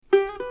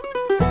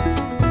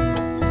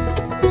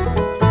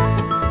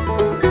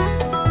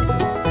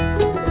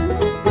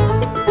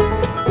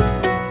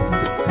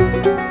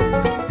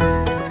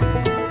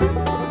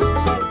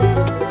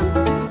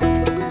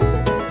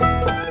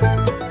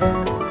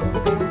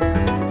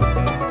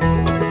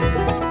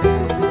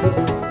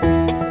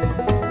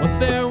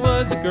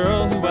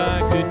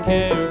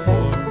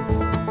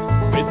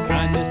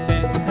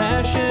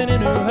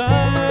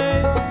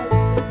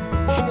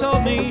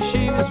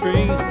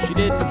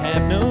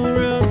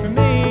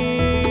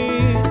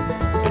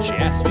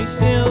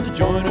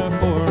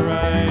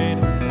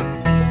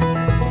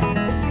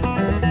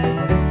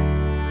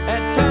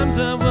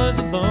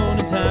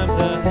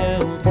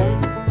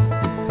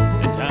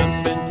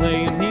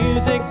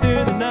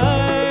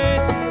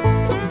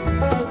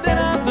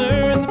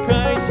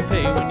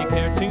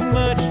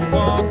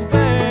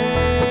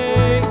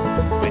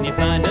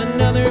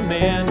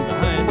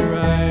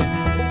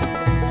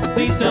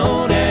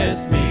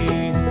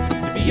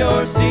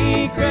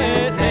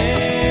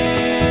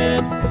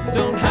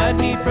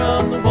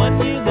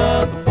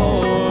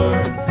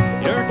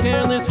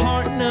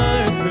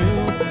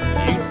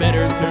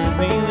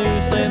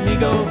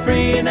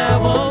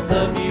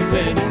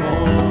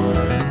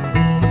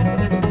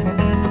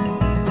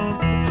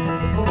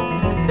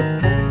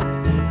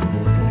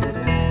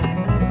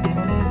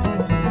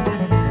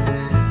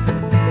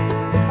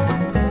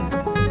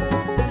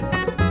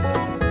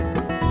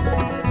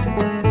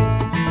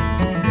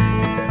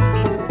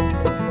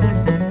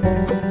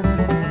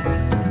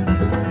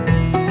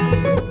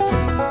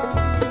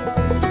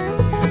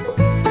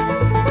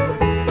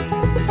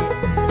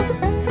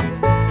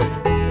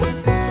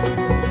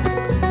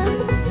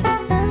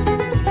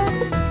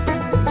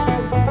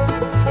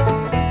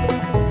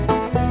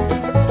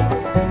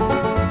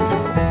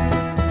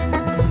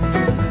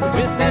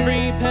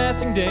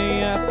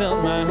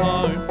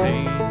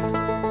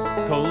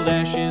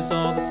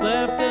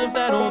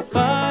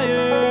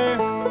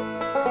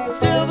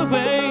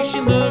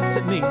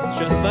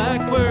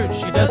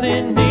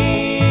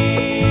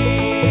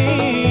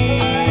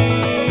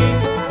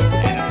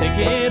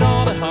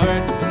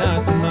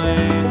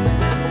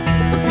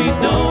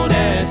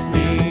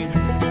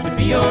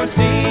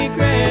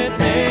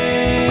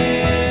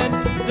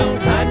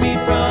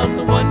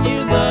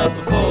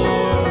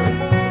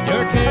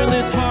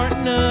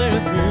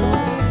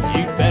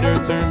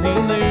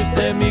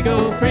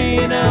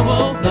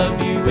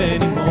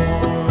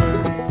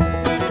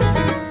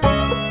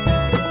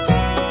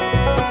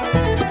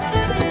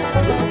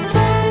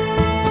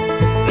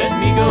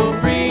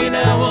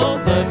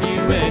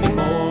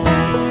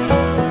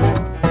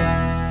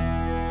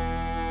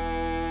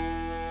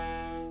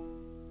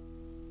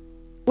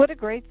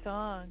great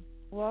song.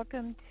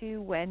 Welcome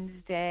to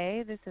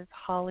Wednesday. This is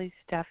Holly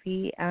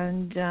Stuffy,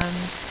 and we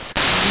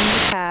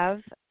have,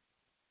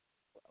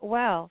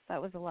 well,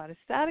 that was a lot of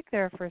static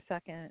there for a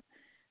second.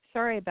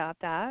 Sorry about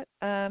that.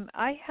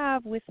 I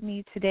have with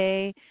me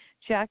today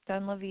Jack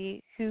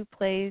Dunlevie, who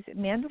plays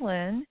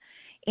mandolin,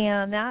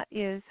 and that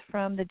is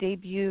from the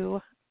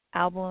debut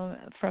album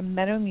from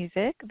Meadow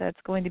Music that's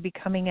going to be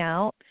coming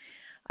out,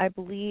 I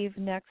believe,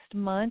 next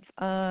month.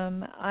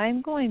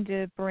 I'm going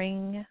to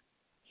bring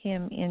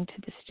him into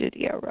the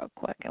studio real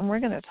quick, and we're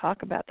going to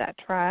talk about that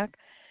track,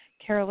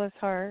 Careless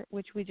Heart,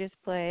 which we just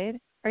played.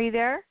 Are you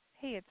there?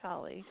 Hey, it's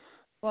Holly.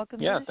 Welcome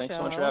to the show. Yeah, thanks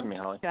so much for having me,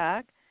 Holly.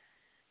 Jack.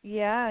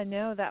 Yeah,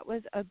 no, that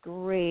was a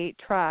great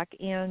track,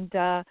 and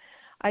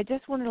I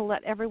just wanted to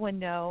let everyone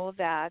know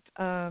that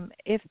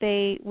if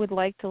they would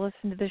like to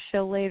listen to the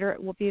show later,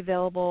 it will be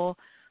available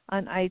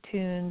on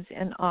iTunes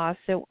and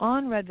also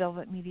on Red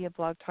Velvet Media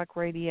Blog Talk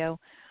Radio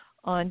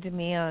on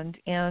demand.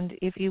 And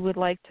if you would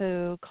like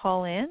to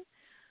call in,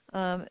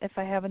 if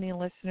I have any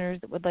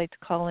listeners that would like to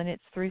call in,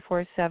 it's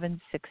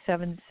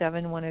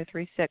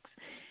 347-677-1036.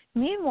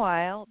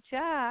 Meanwhile,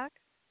 Jack,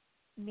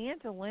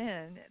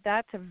 mandolin,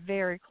 that's a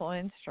very cool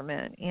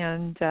instrument,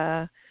 and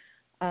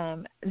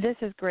this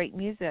is great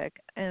music,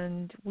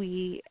 and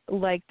we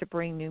like to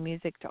bring new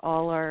music to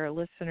all our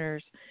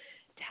listeners.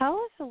 Tell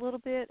us a little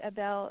bit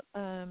about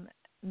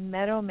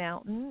Meadow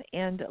Mountain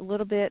and a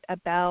little bit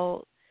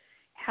about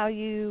how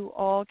you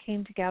all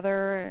came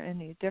together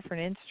and the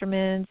different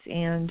instruments.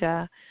 And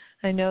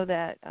I know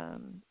that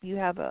you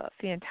have a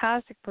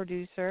fantastic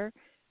producer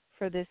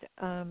for this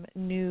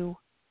new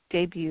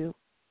debut.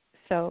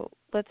 So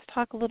let's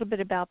talk a little bit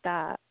about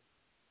that.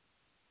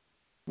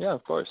 Yeah,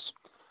 of course.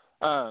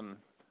 Well,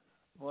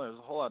 there's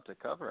a whole lot to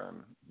cover.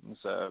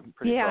 It's a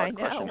pretty broad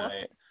question.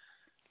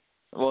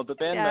 Well, the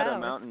band Meadow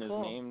Mountain is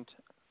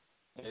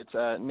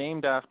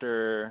named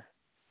after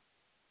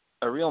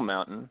a real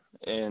mountain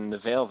in the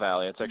Vail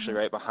Valley. It's actually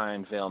right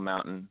behind Vail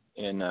Mountain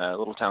in a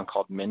little town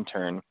called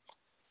Minturn.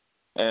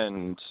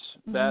 And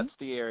that's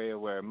the area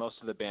where most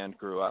of the band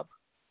grew up.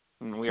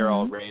 And we are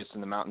all raised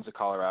in the mountains of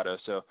Colorado,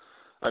 so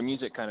our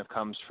music kind of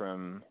comes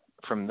from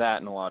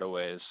that in a lot of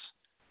ways.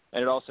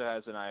 And it also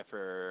has an eye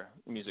for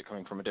music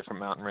coming from a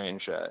different mountain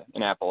range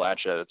in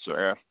Appalachia. That's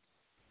where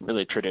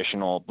really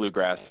traditional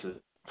bluegrass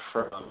is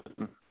from.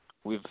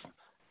 We've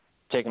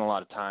taken a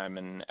lot of time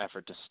and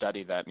effort to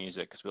study that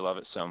music because we love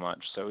it so much.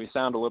 So we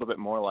sound a little bit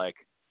more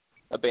like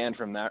a band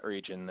from that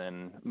region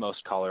than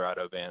most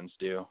Colorado bands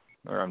do,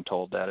 or I'm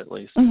told that at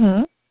least.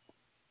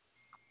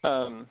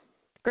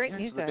 Great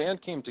music. So the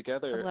band came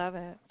together. I love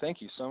it.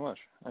 Thank you so much.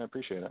 I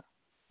appreciate it.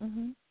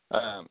 And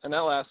that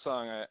last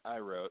song I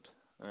wrote,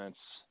 and it's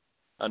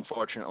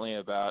unfortunately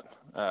about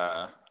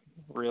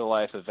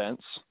real-life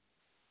events.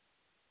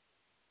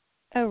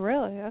 Oh,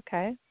 really?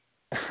 Okay.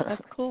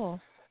 That's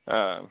cool.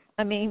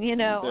 I mean, you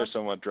know, they're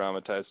somewhat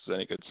dramatized as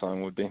any good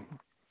song would be.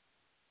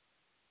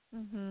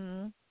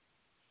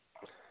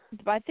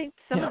 But I think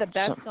some of the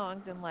best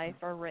songs in life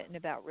are written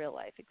about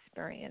real-life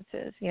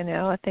experiences. You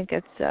know, I think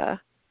it's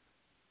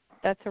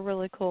that's a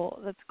really cool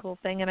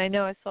thing. And I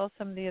know I saw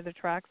some of the other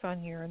tracks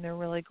on here, and they're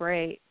really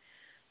great.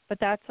 But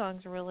that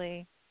song's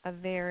really a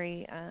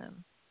very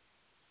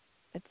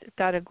it's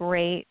got a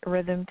great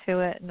rhythm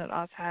to it, and it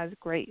also has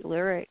great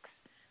lyrics.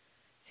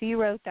 So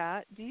you wrote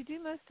that. Do you do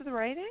most of the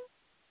writing?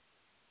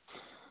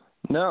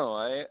 No,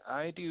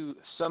 I do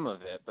some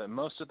of it, but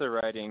most of the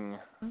writing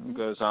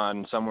goes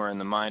on somewhere in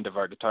the mind of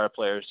our guitar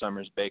player,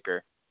 Summers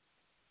Baker.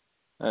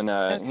 And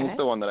he's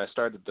the one that I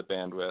started the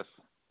band with.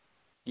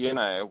 He and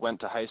I went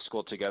to high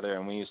school together,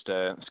 and we used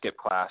to skip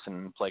class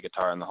and play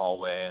guitar in the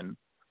hallway, and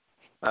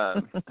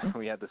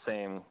we had the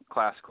same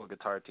classical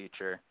guitar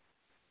teacher.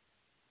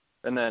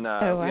 And then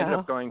we ended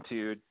up going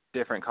to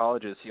different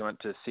colleges. He went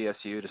to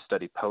CSU to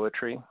study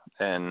poetry,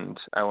 and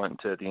I went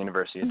to the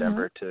University of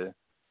Denver to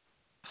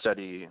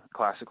study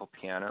classical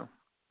piano.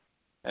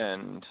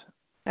 And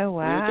we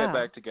would get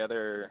back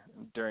together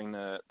during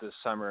the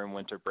summer and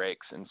winter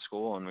breaks in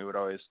school, and we would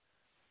always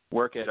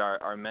work at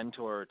our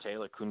mentor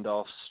Taylor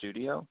Kundalf's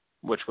studio,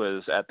 which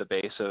was at the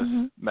base of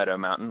Meadow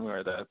Mountain,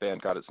 where the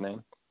band got its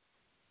name.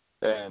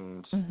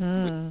 And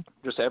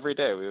just every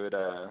day we would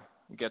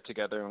get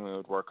together and we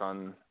would work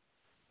on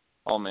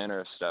all manner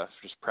of stuff,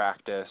 just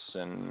practice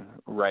and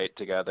write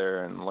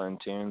together and learn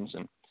tunes.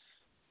 And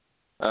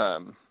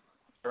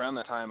around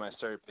that time I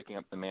started picking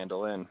up the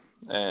mandolin,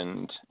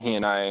 and he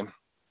and I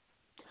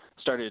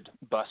started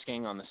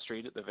busking on the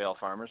street at the Vail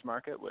Farmers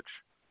Market, which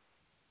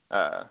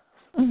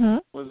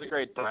was a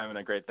great time and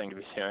a great thing to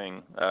be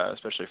doing,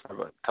 especially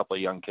for a couple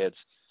of young kids.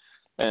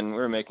 And we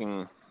were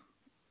making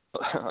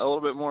a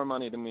little bit more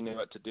money than we knew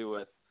what to do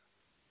with.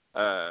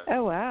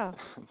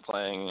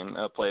 Playing in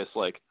a place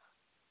like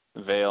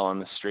Vail on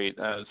the street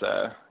as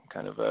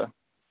kind of a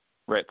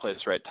right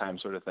place, right time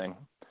sort of thing.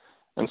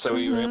 And so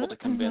we were able to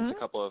convince a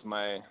couple of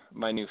my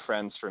new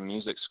friends from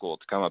music school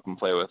to come up and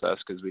play with us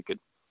because we could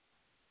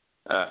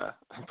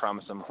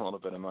promise them a little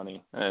bit of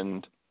money.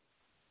 And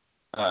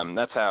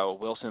That's how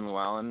Wilson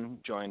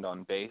Luallen joined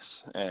on bass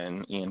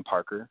and Ian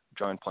Parker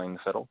joined playing the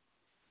fiddle.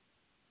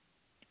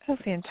 Oh,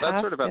 fantastic. So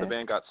that's sort of how the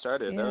band got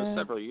started. Yeah. That was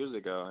several years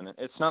ago, and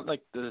it's not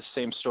like the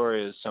same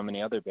story as so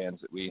many other bands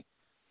that we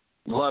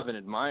love and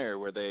admire,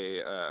 where they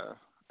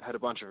had a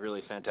bunch of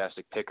really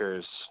fantastic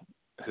pickers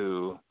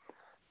who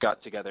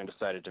got together and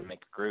decided to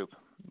make a group.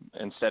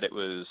 Instead, it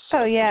was a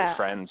bunch of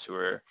friends who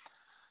were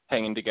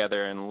hanging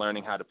together and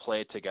learning how to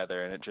play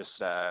together, and it just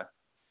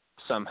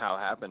somehow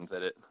happened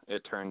that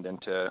it turned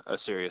into a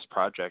serious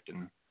project,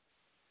 and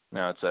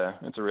now it's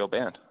a real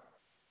band.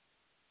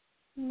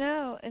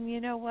 No, and you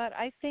know what?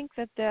 I think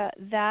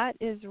that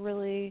is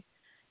really,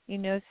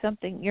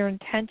 something, your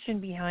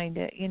intention behind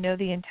it,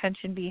 the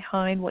intention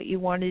behind what you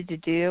wanted to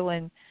do.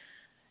 And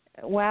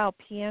wow,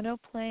 piano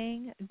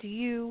playing.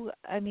 Piano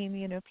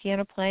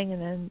playing,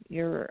 and then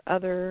your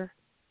other,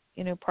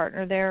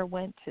 partner there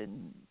went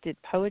and did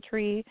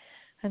poetry,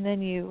 and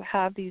then you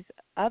have these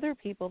other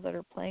people that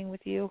are playing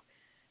with you,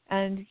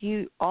 and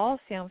you all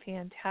sound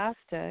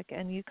fantastic,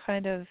 and you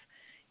kind of,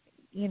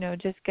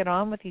 just get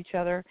on with each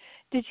other.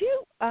 Did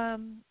you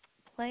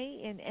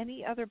play in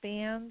any other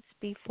bands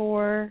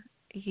before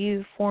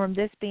you formed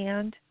this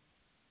band?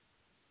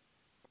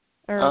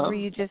 Or were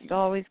you just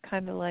always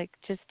kind of like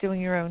just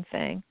doing your own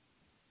thing?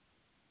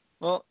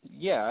 Well,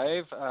 yeah,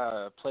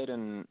 I've played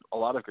in a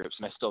lot of groups,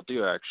 and I still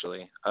do,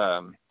 actually.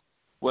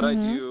 What I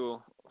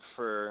do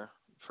for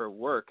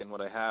work and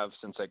what I have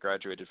since I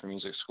graduated from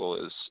music school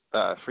is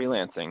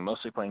freelancing,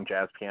 mostly playing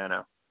jazz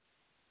piano.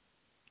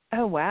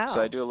 Oh, wow.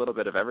 So I do a little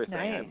bit of everything.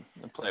 Nice.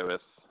 I play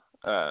with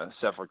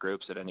several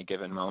groups at any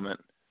given moment.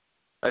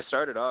 I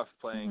started off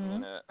playing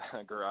in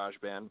a garage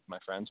band with my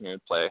friends. We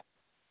would play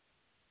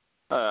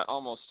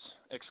almost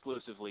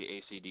exclusively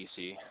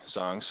AC/DC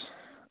songs.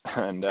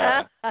 And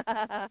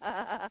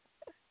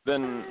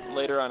then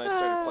later on I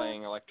started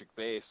playing electric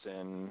bass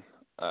in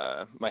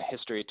my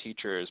history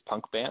teacher's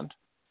punk band.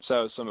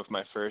 So some of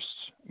my first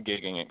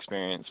gigging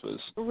experience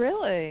was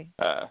really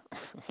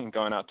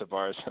going out to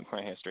bars with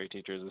my history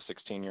teacher as a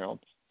 16-year-old.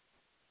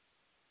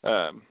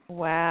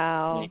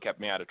 Wow. He kept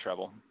me out of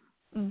trouble.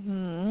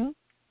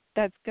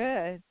 That's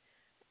good.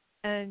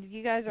 And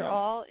you guys are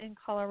all in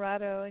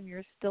Colorado, and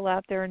you're still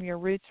out there, and your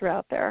roots are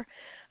out there.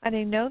 And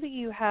I know that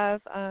you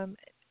have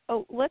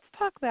let's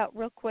talk about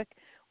real quick,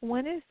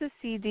 when is the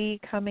CD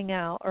coming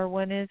out, or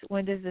when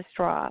does this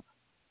drop?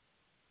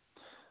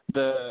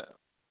 The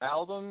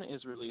album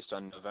is released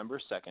on November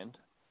 2nd,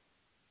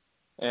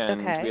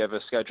 and we have a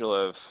schedule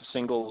of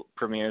single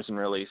premieres and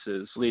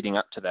releases leading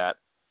up to that,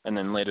 and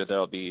then later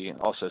there'll be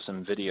also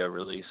some video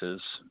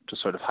releases to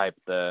sort of hype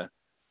the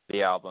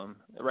album.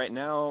 Right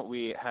now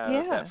we have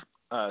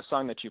that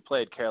song that you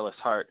played, Careless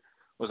Heart,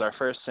 was our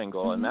first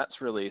single, and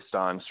that's released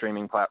on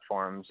streaming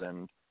platforms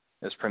and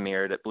is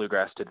premiered at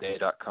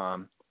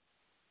bluegrasstoday.com.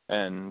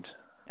 And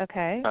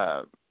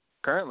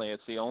currently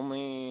it's the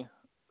only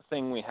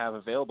thing we have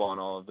available on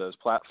all of those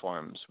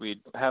platforms. We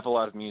have a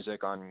lot of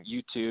music on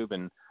YouTube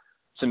and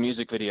some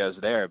music videos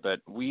there, but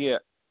we're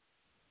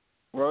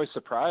always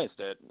surprised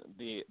at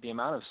the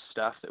amount of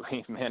stuff that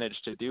we've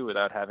managed to do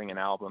without having an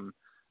album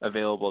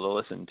available to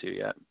listen to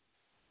yet.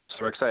 So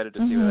we're excited to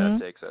see where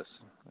that takes us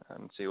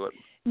and see what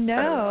kind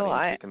of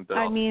audience we can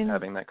build,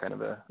 having that kind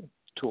of a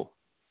tool.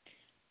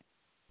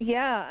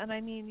 Yeah, and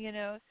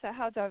so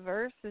how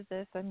diverse is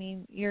this?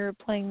 You're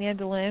playing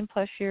mandolin,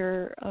 plus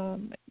you're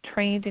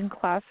trained in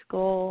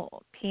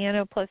classical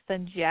piano, plus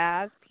then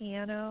jazz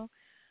piano.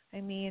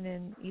 And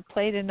you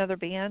played in other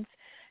bands.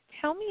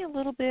 Tell me a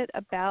little bit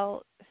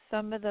about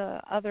some of the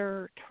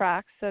other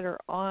tracks that are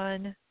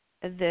on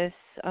this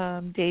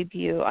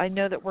debut. I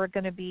know that we're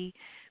going to be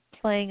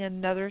playing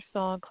another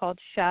song called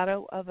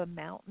Shadow of a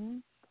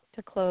Mountain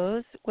to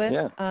close with.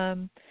 Yeah.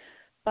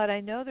 But I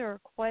know there are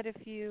quite a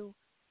few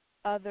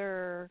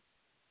other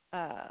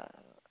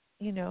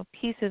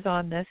pieces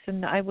on this,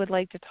 and I would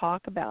like to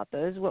talk about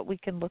those, what we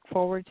can look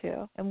forward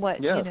to, and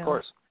what of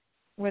course,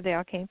 where they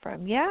all came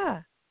from.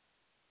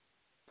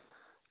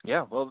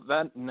 Well,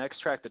 that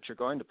next track that you're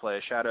going to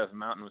play, Shadow of a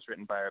Mountain, was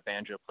written by our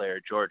banjo player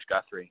George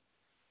Guthrie,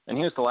 and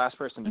he was the last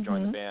person to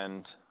join the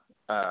band,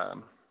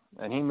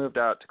 and he moved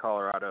out to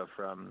Colorado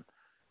from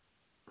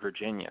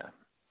Virginia.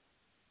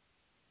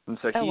 And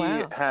so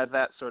he had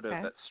that sort of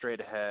that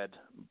straight-ahead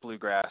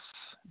bluegrass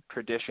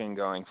tradition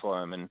going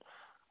for him,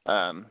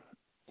 and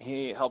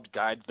he helped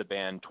guide the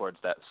band towards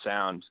that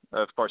sound.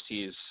 Of course,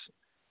 he's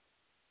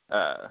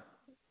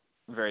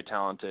very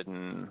talented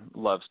and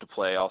loves to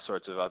play all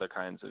sorts of other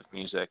kinds of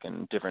music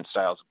and different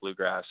styles of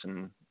bluegrass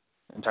and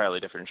entirely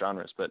different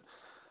genres. But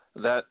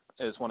that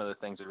is one of the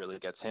things that really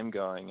gets him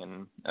going,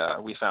 and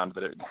we found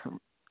that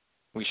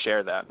we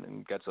share that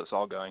and gets us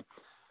all going.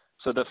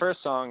 So the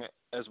first song,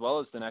 as well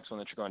as the next one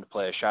that you're going to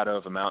play, Shadow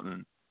of a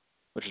Mountain,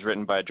 which is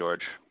written by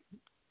George,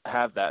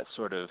 have that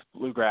sort of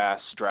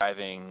bluegrass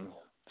driving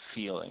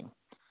feeling.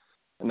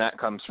 And that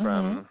comes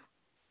from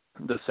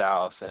the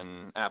South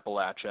and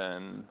Appalachia,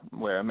 and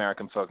where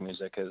American folk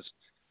music has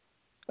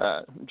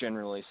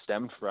generally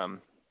stemmed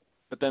from.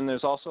 But then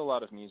there's also a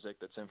lot of music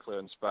that's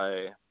influenced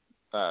by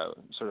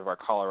sort of our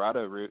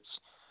Colorado roots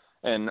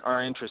and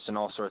our interest in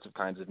all sorts of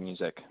kinds of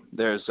music.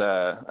 There's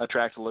a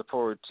track to look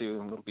forward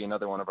to. It'll be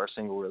another one of our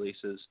single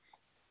releases,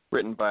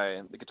 written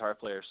by the guitar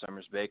player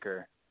Summers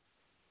Baker,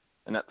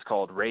 and that's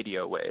called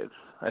Radio Wave.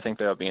 I think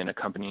there'll be an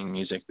accompanying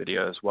music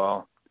video as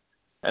well.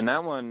 And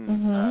that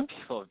one,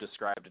 people have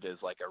described it as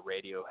like a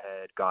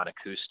Radiohead gone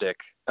acoustic.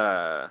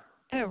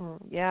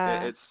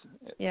 It's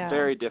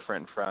very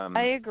different from.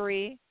 I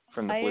agree.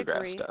 From the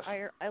Bluegrass stuff.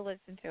 I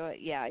listened to it.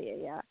 Yeah.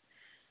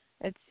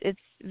 It's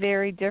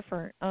very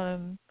different.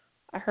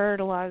 I heard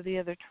a lot of the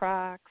other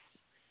tracks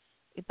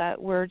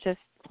that we're just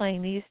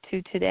playing these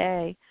two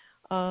today.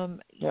 I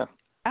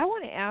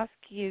want to ask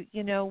you,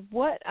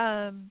 what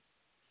kind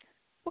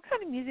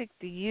of music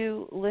do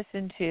you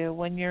listen to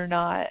when you're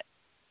not,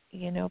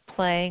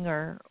 playing,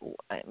 or,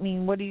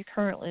 what are you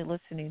currently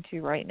listening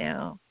to right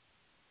now?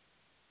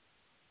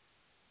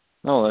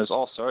 Oh, there's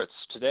all sorts.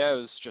 Today I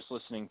was just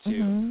listening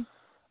to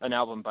an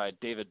album by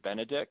David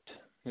Benedict,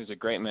 who's a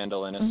great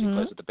mandolinist. He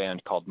plays with a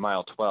band called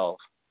Mile 12.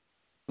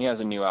 He has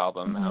a new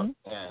album out,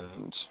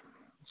 and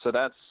so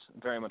that's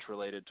very much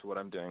related to what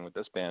I'm doing with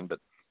this band, but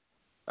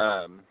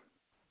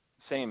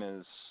same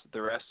as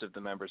the rest of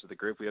the members of the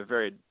group, we have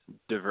very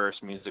diverse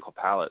musical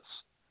palettes.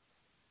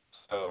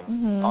 So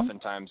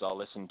oftentimes I'll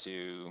listen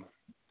to,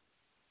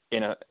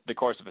 the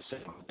course of a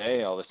single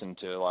day, I'll listen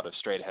to a lot of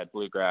straight-ahead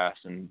bluegrass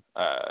and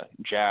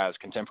jazz,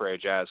 contemporary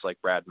jazz like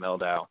Brad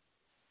Mehldau,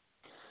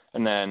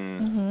 and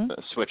then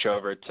switch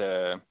over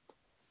to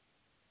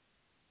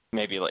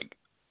maybe like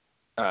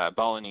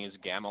Balinese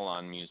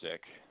gamelan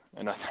music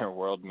and other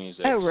world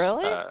music. Oh,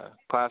 really?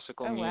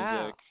 Classical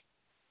music,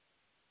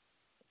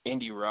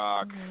 indie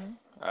rock,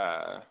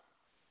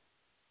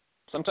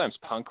 sometimes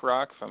punk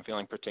rock if I'm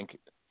feeling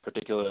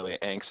particularly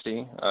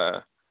angsty.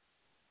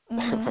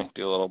 Might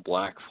do a little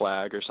Black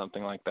Flag or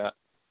something like that.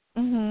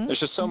 There's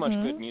just so much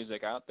good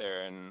music out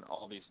there and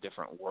all these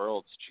different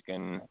worlds that you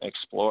can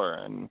explore,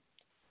 and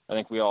I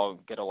think we all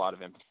get a lot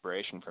of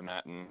inspiration from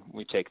that, and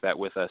we take that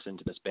with us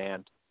into this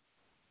band,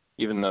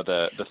 even though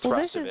the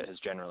thrust of it has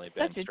generally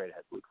been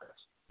straight-ahead bluegrass.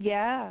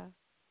 Yeah.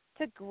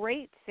 It's a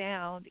great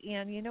sound,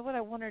 and what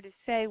I wanted to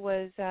say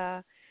was,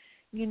 I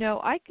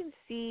can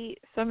see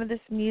some of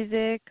this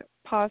music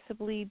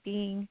possibly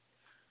being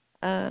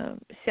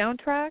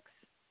soundtracks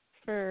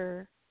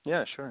for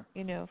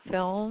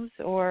films,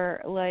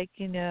 or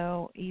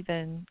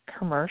even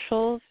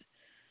commercials.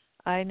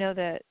 I know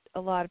that a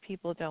lot of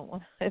people don't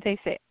want. They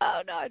say,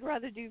 "Oh no, I'd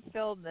rather do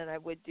film than I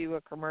would do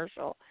a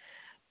commercial."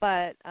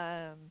 But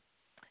have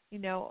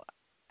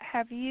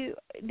you?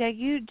 Now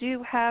you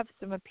do have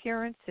some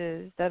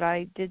appearances that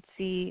I did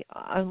see.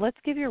 Let's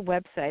give your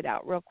website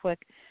out real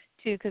quick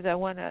too, because I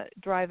want to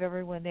drive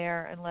everyone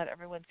there and let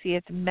everyone see.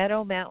 It's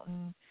Meadow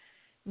Mountain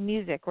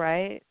Music,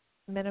 right?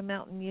 Meadow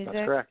Mountain Music.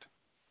 That's correct.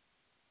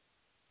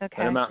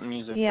 Okay.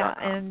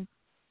 MeadowMountainmusic.com.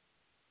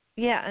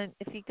 And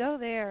if you go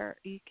there,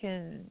 you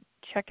can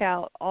check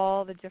out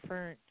all the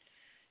different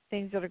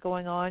things that are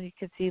going on. You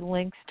can see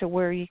links to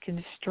where you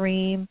can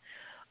stream.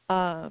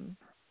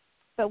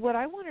 But what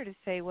I wanted to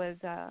say was,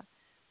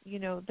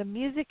 the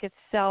music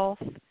itself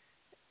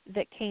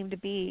that came to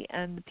be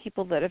and the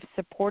people that have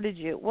supported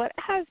you, what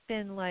has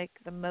been like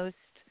the most,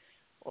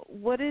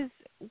 what are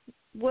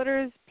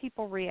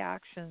people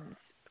reactions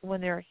when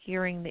they're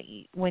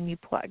hearing when you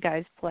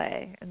guys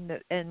play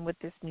and with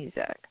this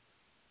music?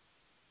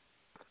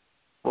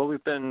 Well,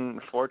 we've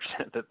been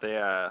fortunate that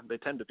they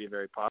tend to be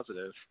very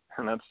positive,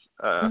 and that's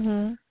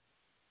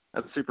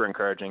super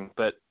encouraging.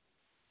 But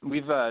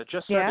we've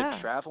just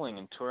started traveling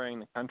and touring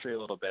the country a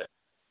little bit,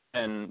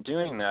 and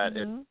doing that,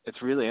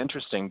 it's really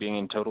interesting being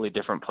in totally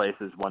different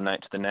places one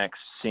night to the next,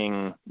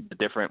 seeing the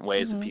different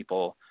ways that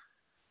people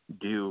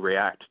do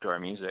react to our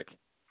music.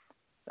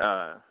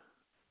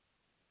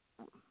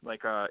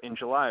 In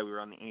July, we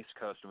were on the East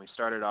Coast, and we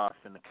started off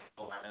in the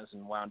Carolinas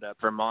and wound up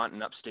Vermont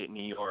and upstate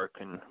New York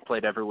and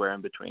played everywhere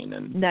in between.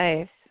 And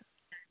nice.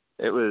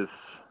 It was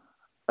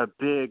a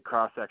big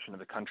cross-section of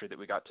the country that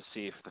we got to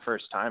see for the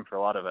first time for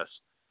a lot of us.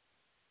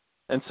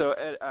 And so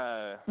at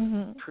a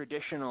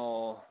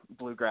traditional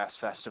bluegrass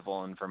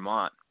festival in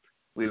Vermont,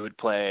 we would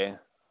play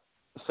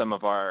some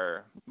of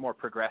our more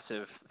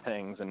progressive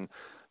things, and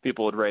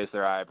people would raise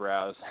their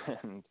eyebrows,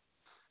 and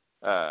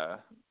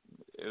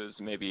it was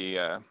maybe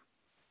a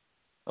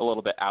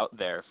little bit out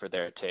there for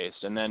their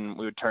taste. And then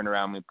we would turn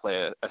around and we'd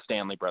play a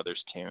Stanley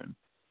Brothers tune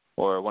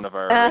or one of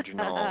our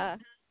original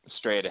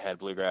straight-ahead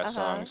bluegrass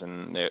songs,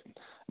 and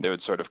they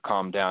would sort of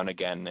calm down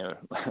again. They would,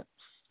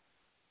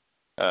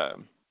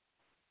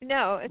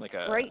 no, it's like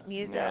great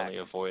music. Narrowly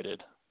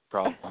avoided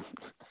problem.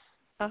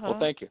 Well,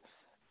 thank you.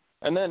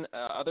 And then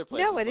other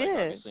places,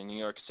 obviously New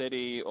York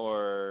City,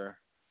 or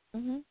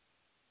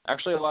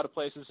actually a lot of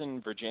places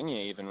in Virginia,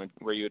 even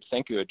where you would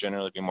think it would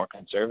generally be more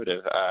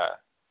conservative.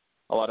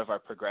 A lot of our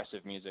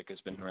progressive music has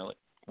been really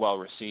well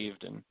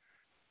received, and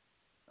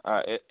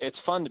it's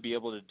fun to be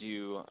able to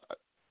do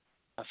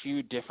a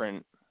few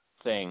different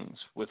things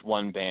with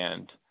one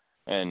band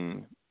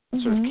and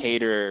sort of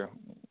cater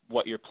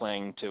what you're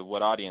playing to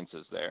what audience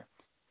is there.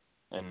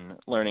 and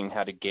learning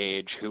how to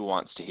gauge who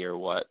wants to hear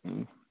what.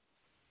 And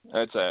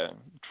it's a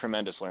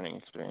tremendous learning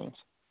experience.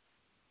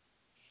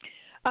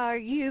 Are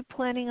you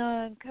planning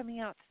on coming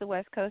out to the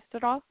West Coast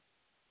at all?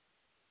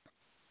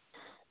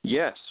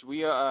 Yes,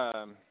 we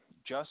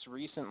just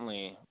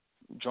recently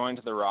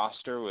joined the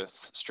roster with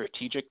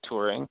Strategic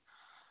Touring,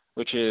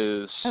 which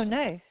is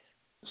nice.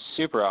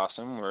 Super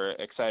awesome. We're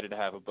excited to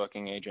have a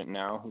booking agent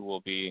now who will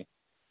be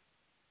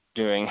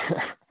doing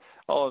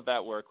all of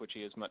that work, which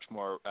he is much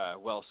more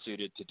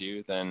well-suited to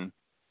do than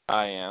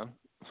I am.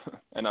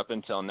 And up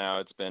until now,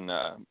 it's been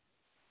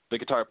the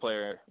guitar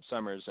player,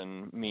 Summers,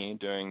 and me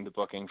doing the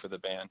booking for the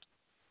band.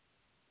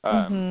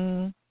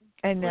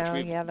 I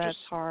know, that's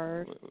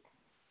hard.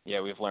 Yeah,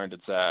 we've learned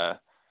it's a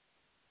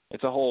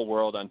whole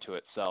world unto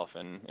itself,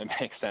 and it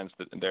makes sense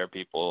that there are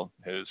people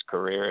whose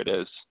career it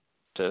is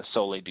to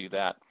solely do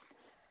that.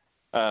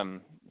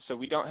 So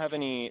we don't have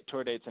any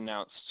tour dates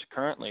announced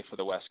currently for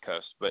the West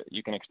Coast, but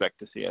you can expect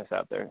to see us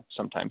out there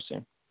sometime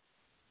soon.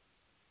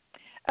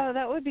 Oh,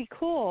 that would be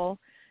cool.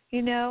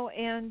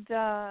 And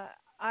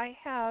I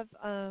have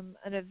an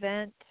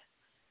event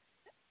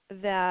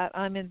that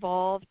I'm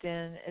involved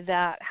in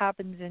that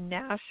happens in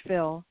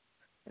Nashville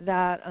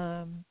that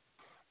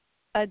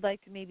I'd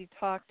like to maybe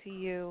talk to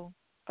you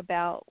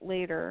about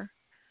later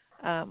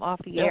off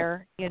the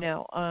air,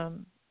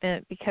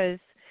 and because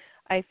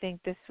I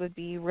think this would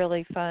be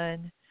really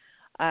fun.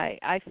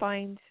 I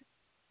find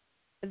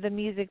the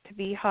music to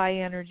be high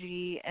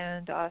energy,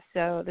 and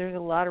also there's a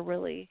lot of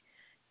really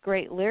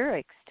great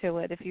lyrics to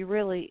it if you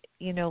really,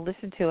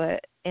 listen to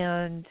it.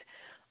 And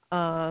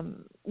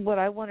what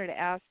I wanted to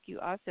ask you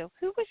also,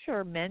 who was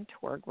your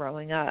mentor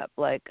growing up?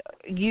 Like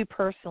you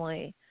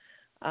personally,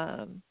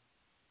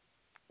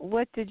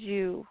 what did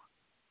you,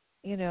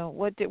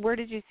 where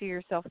did you see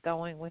yourself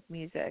going with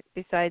music?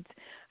 Besides,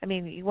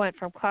 you went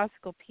from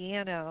classical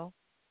piano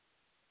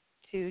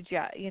to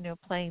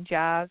playing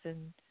jazz,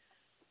 and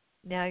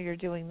now you're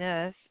doing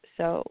this.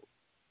 So,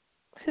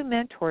 who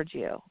mentored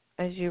you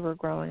as you were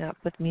growing up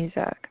with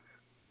music?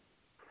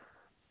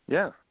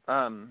 Yeah.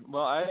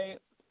 Well, I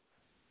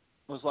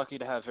was lucky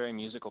to have very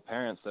musical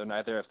parents, though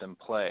neither of them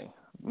play.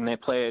 And they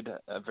played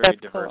a very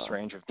diverse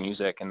range of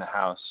music in the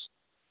house.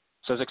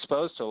 So I was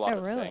exposed to a lot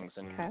of things.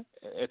 And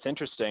it's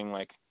interesting,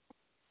 like,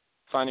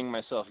 finding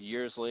myself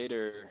years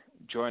later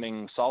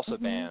joining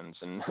salsa bands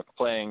and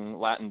playing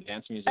Latin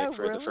dance music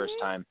for the first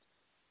time,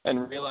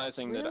 and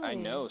realizing that I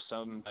know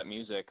some of that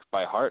music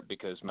by heart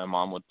because my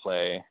mom would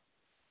play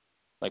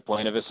like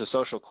Buena Vista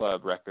Social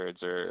Club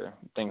records or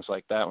things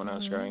like that when I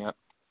was growing up.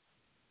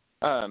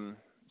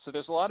 So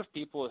there's a lot of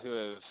people who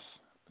have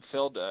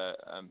filled a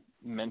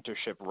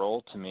mentorship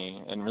role to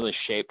me and really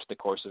shaped the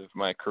course of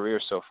my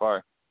career so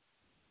far,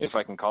 if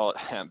I can call it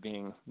that,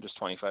 being just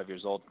 25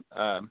 years old.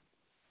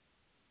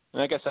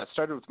 And I guess that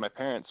started with my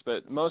parents,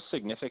 but most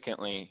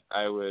significantly,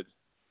 I would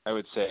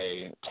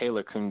say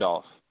Taylor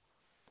Kundolf,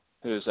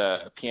 who's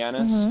a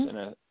pianist and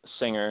a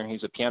singer.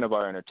 He's a piano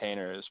bar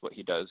entertainer is what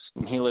he does.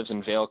 And he lives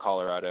in Vail,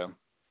 Colorado.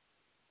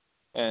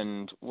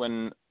 And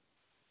when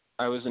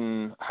I was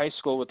in high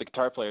school with the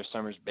guitar player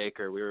Summers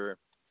Baker, we were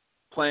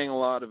playing a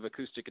lot of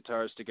acoustic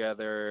guitars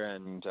together,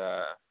 and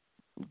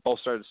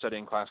both started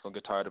studying classical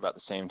guitar at about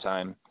the same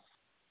time.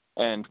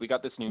 And we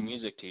got this new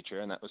music teacher,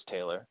 and that was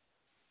Taylor.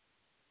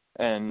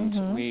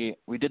 And we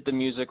did the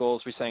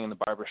musicals. We sang in the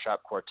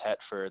barbershop quartet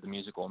for the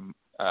musical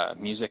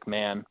Music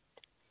Man.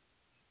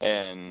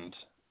 And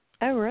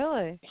oh,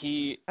 really?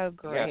 Great.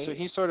 Yeah, so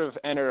he sort of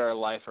entered our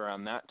life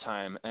around that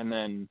time. And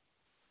then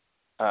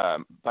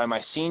by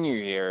my senior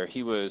year,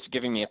 he was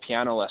giving me a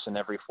piano lesson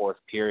every fourth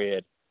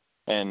period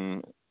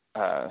and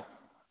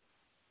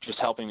just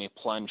helping me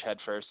plunge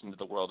headfirst into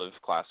the world of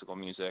classical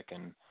music.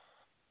 And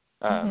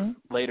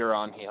later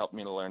on, he helped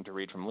me to learn to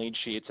read from lead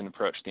sheets and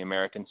approach the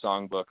American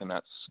songbook, and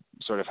that's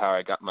sort of how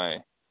I got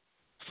my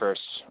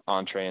first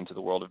entree into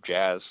the world of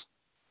jazz.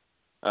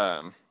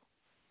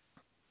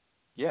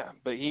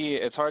 But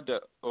it's hard to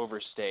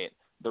overstate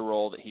the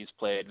role that he's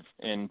played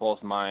in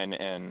both mine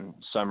and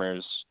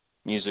Summers'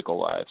 musical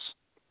lives.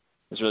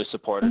 He's really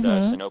supported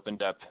us and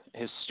opened up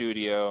his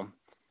studio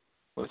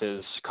with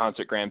his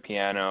concert grand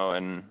piano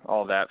and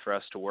all that for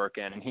us to work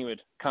in, and he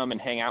would come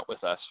and hang out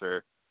with us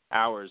for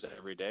hours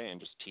every day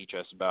and just teach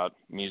us about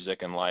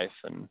music and life.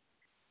 And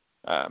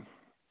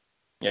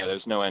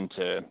there's no end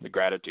to the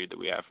gratitude that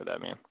we have for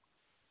that man.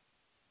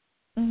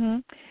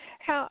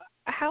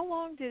 How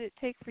long did it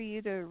take for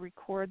you to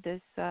record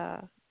this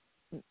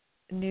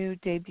new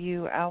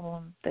debut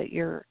album that's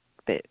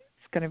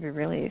going to be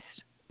released?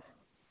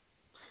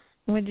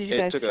 When did you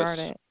guys start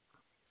it?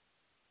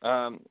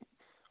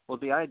 Well,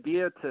 the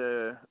idea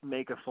to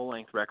make a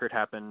full-length record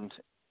happened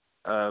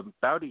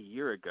about a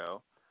year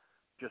ago,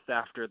 just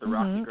after the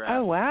Rocky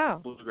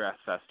Grass Bluegrass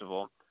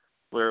Festival,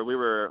 where we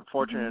were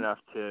fortunate enough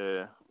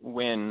to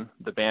win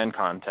the band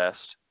contest,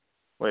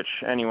 which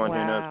anyone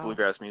who knows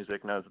bluegrass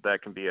music knows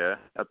that can be a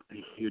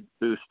pretty huge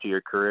boost to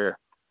your career.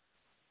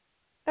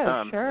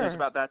 Oh, sure. It was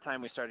about that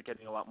time we started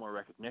getting a lot more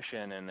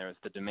recognition, and there was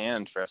the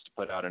demand for us to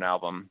put out an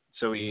album.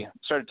 So we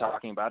started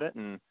talking about it,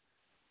 and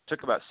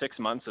took about 6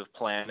 months of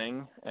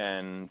planning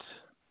and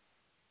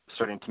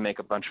starting to make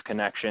a bunch of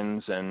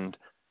connections and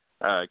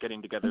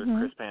getting together with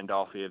Chris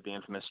Pandolfi of the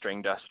Infamous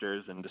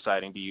Stringdusters and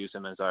deciding to use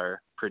him as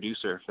our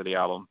producer for the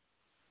album.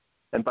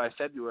 And by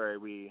February,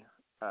 we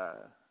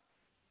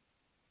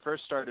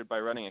first started by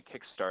running a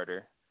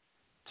Kickstarter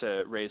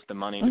to raise the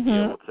money to be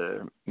able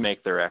to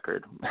make the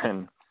record.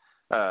 And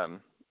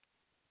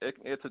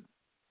it's a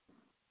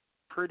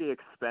pretty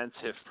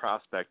expensive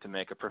prospect to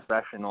make a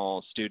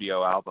professional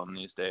studio album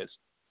these days.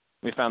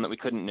 We found that we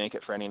couldn't make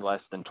it for any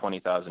less than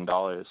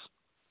 $20,000.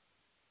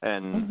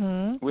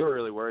 And we were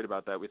really worried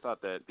about that. We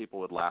thought that people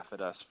would laugh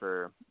at us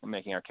for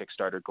making our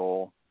Kickstarter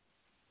goal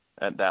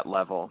at that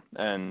level.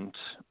 And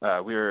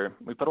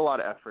we put a lot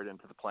of effort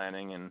into the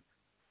planning and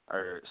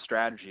our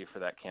strategy for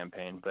that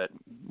campaign, but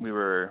we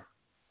were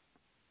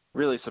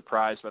really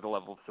surprised by the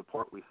level of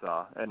support we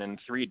saw. And in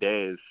 3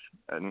 days,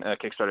 and a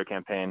Kickstarter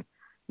campaign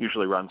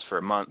usually runs for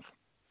a month.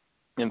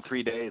 In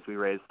 3 days, we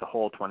raised the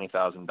whole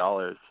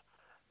 $20,000,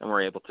 and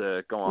we're able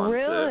to go on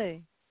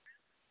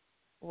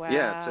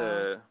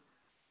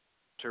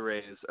to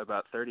raise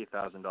about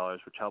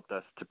 $30,000, which helped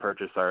us to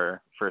purchase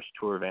our first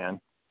tour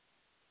van.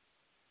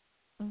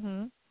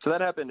 So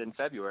that happened in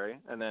February,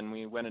 and then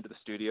we went into the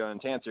studio. And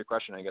to answer your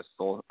question, I guess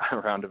it's a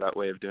roundabout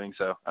way of doing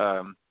so.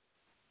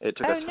 It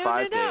took us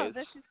 5 days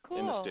this is cool.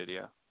 in the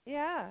studio.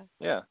 Yeah.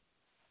 Yeah.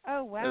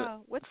 Oh,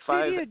 wow. What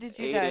studio did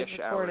you guys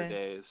record in? 5 8-ish hour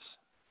days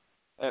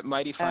at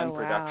Mighty Fine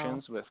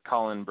Productions with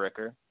Colin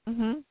Bricker.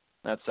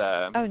 That's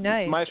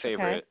nice. my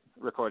favorite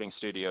recording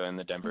studio in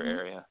the Denver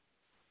area.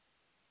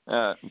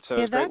 So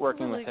it was great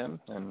working with him.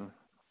 And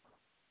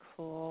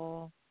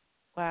cool.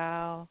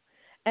 Wow.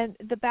 And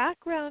the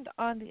background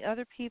on the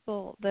other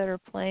people that are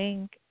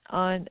playing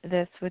on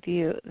this with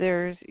you,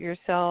 there's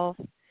yourself,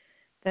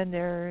 then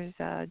there's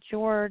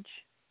George,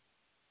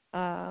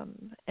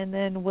 and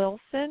then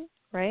Wilson,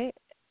 right?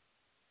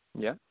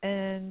 Yeah.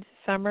 And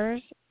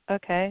Summers.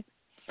 Okay.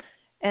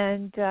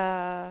 And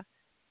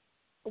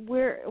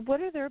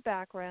what are their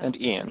backgrounds? And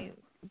Ian.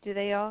 Do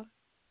they all?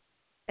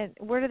 And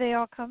where do they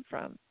all come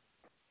from?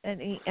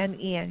 And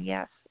Ian,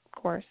 yes,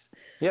 of course.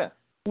 Yeah.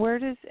 Where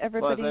does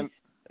everybody's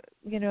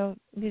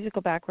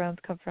musical backgrounds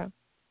come from?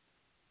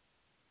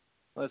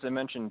 Well, as I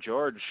mentioned,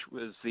 George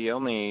was the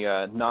only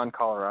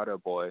non-Colorado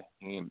boy.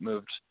 He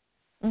moved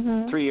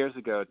 3 years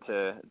ago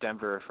to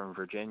Denver from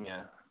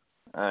Virginia,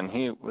 and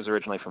he was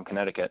originally from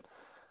Connecticut.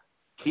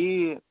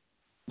 He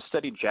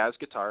studied jazz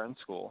guitar in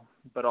school,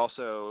 but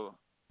also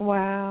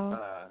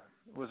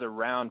was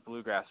around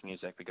bluegrass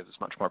music because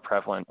it's much more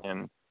prevalent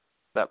in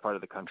that part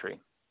of the country.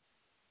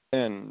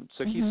 And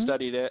so he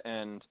studied it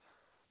and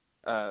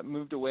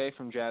moved away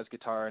from jazz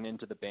guitar and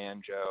into the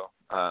banjo,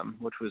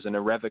 which was an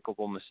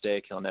irrevocable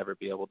mistake he'll never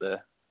be able to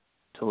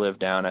live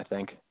down, I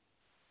think.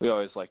 We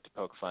always like to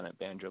poke fun at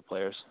banjo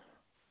players.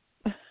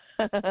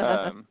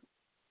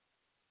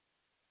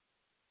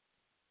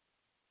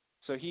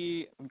 So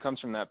he comes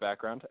from that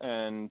background,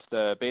 and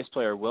the bass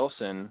player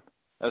Wilson,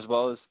 as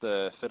well as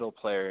the fiddle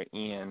player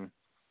Ian,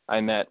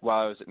 I met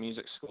while I was at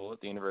music school at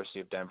the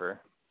University of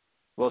Denver.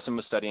 Wilson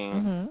was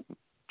studying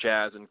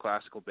jazz and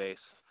classical bass,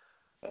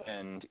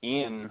 and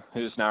Ian,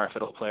 who's now our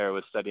fiddle player,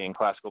 was studying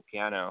classical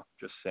piano,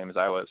 just the same as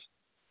I was.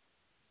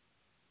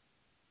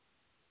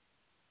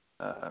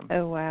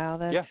 Oh, wow,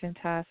 that's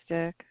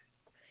fantastic.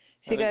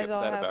 So you guys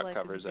all have like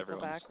a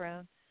musical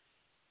background.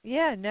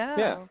 Yeah, no.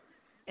 Yeah.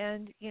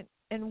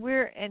 And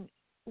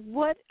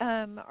what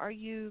are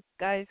you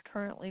guys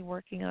currently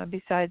working on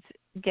besides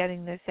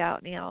getting this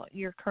out now?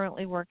 You're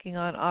currently working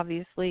on,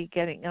 obviously,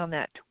 getting on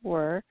that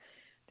tour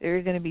that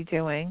you're going to be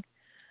doing.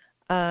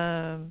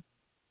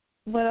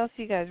 What else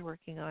are you guys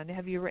working on?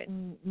 Have you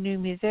written new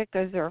music?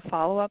 Is there a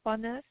follow-up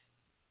on this?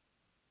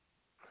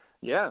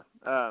 Yeah.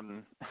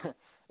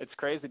 It's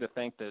crazy to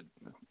think that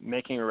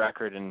making a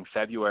record in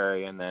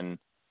February and then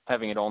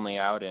having it only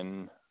out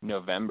in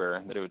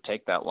November, that it would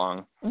take that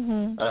long.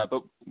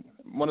 But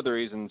one of the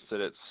reasons that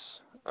it's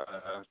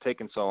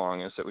taken so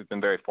long is that we've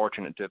been very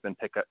fortunate to have been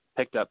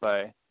picked up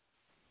by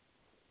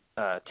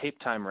Tape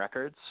Time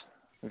Records.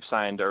 We've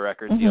signed a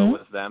record deal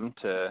with them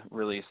to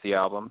release the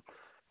album.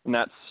 And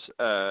that's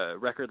a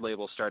record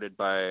label started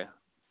by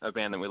a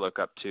band that we look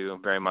up to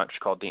very much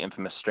called the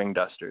Infamous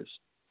Stringdusters.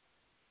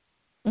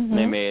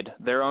 They made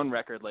their own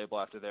record label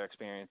after their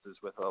experiences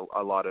with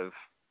a lot of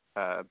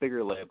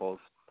bigger labels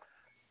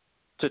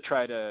to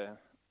try to,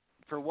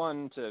 for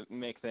one, to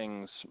make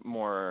things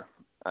more,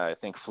 I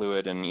think,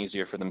 fluid and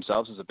easier for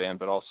themselves as a band,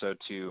 but also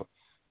to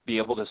be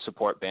able to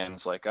support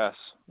bands like us.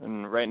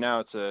 And right now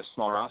it's a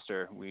small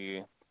roster.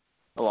 We,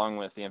 along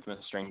with the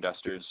Infamous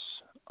Stringdusters,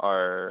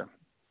 are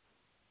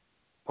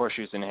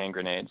Horseshoes and Hand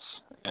Grenades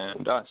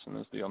and us, and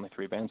those are the only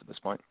three bands at this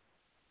point.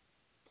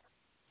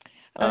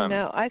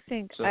 No, I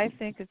think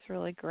it's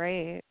really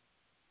great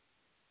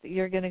that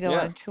you're going to go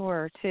on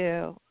tour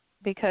too,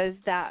 because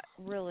that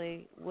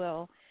really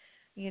will,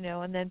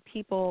 and then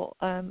people,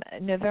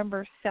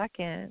 November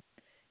 2nd,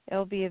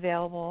 it'll be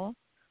available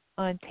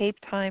on Tape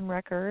Time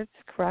Records,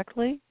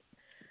 correctly?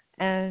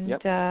 And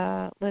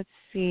let's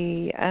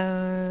see,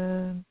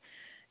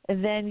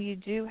 And then you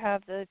do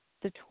have the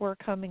tour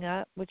coming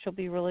up, which will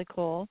be really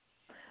cool.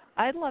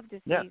 I'd love to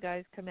see you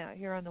guys come out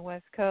here on the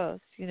West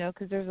Coast,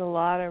 because there's a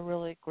lot of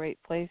really great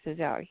places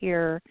out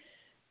here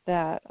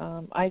that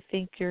I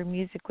think your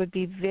music would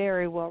be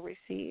very well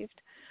received.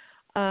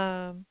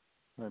 I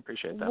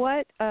appreciate that.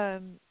 What?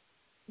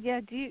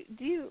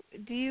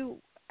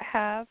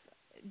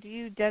 Do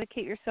you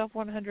dedicate yourself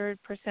 100%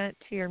 to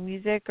your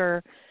music,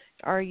 or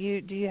are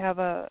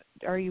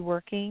you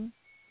working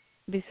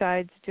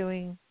besides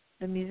doing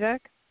the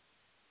music?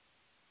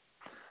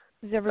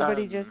 Is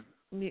everybody just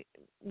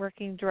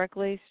working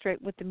directly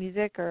straight with the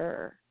music,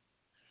 or?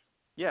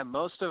 Yeah,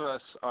 most of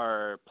us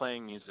are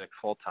playing music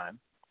full time,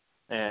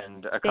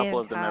 and a couple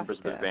of the members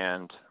of the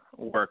band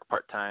work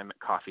part time at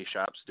coffee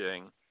shops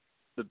doing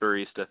the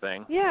barista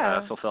thing,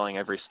 fulfilling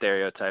every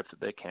stereotype that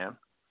they can.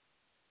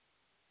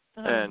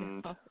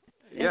 And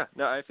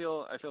I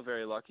feel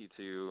very lucky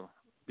to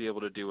be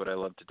able to do what I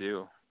love to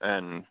do,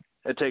 and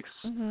it takes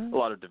a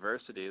lot of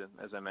diversity,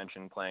 as I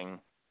mentioned, playing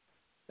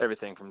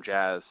everything from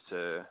jazz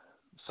to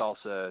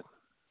salsa,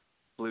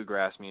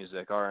 bluegrass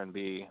music,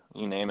 R&B,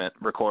 you name it,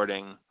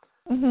 recording,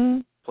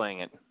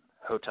 playing at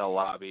hotel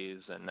lobbies,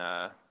 and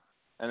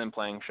then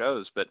playing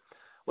shows. But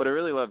what I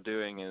really love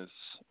doing is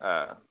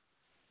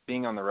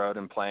being on the road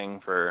and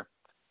playing for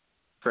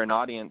an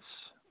audience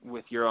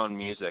with your own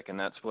music, and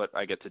that's what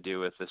I get to do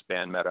with this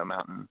band, Meadow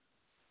Mountain.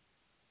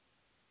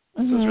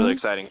 So it's really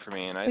exciting for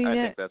me, and I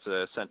think that's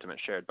a sentiment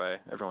shared by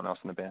everyone else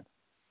in the band.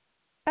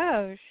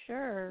 Oh,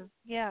 sure.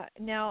 Yeah.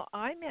 Now,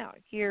 I'm out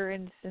here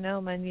in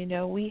Sonoma, and,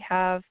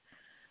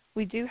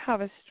 we do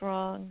have a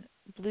strong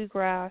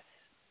bluegrass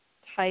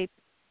type,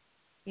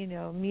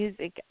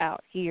 music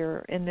out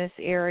here in this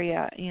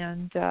area.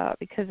 And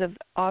because of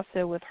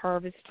also with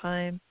harvest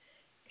time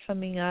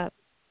coming up,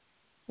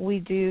 we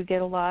do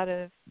get a lot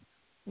of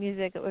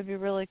music. It would be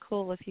really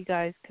cool if you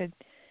guys could,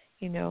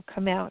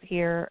 come out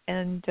here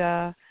and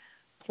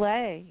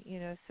play,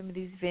 some of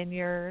these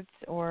vineyards,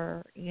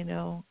 or,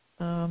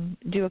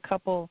 do a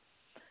couple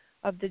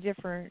of the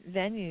different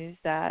venues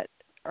that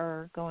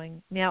are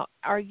going. Now,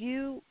 are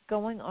you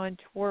going on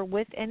tour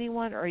with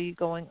anyone, or are you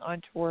going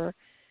on tour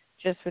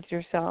just with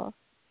yourself?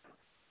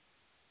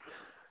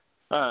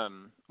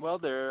 Well,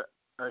 there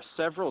are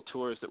several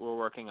tours that we're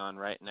working on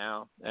right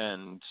now,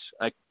 and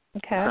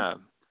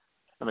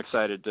I'm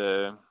excited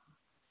to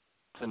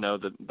know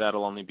that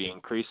that'll only be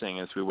increasing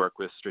as we work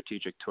with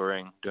strategic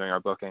touring, doing our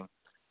booking.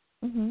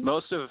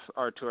 Most of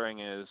our touring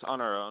is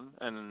on our own,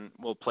 and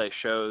we'll play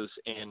shows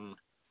in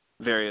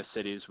various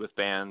cities with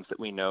bands that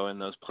we know in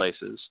those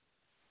places.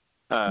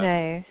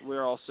 Nice.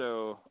 We're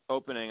also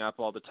opening up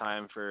all the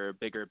time for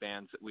bigger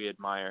bands that we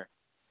admire.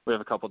 We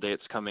have a couple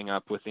dates coming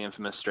up with the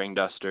Infamous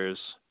Stringdusters,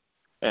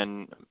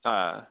 and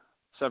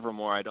several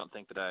more I don't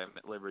think that I'm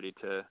at liberty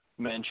to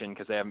mention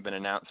because they haven't been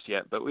announced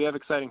yet, but we have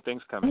exciting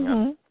things coming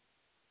up.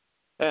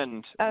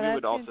 And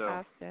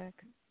fantastic.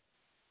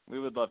 We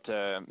would love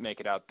to make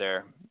it out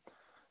there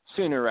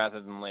sooner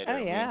rather than later.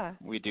 Oh, yeah.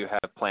 We do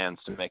have plans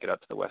to make it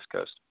up to the West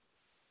Coast.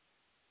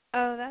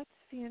 Oh, that's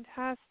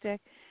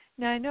fantastic.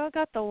 Now, I know I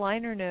got the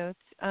liner notes.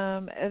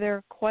 There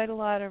are quite a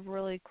lot of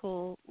really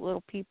cool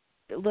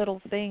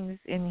little things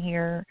in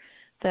here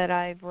that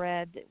I've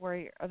read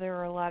where there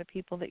are a lot of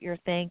people that you're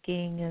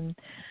thanking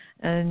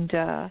and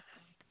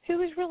who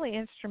was really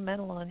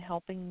instrumental in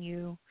helping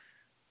you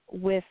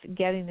with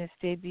getting this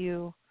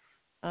debut,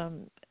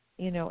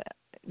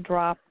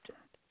 dropped,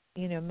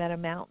 Meadow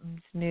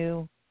Mountain's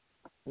new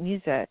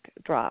music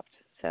dropped.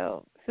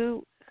 So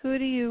who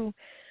do you,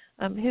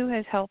 who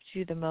has helped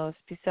you the most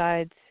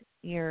besides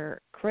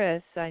your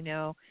Chris? I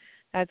know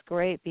that's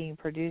great being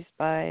produced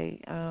by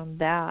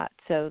that.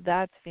 So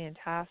that's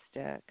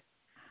fantastic.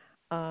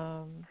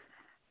 Do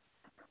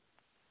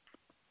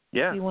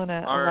you want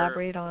to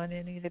elaborate on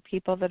any of the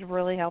people that have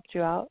really helped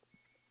you out?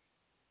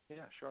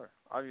 Yeah, sure.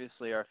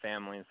 Obviously, our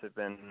families have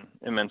been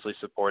immensely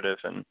supportive,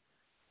 and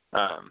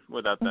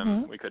without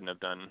them, we couldn't have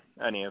done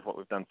any of what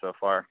we've done so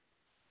far.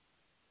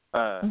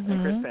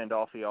 And Chris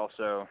Pandolfi,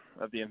 also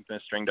of the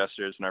Infamous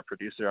Stringdusters and our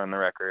producer on the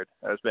record,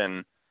 has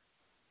been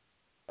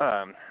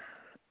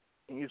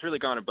he's really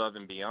gone above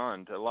and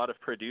beyond. A lot of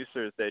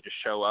producers, they just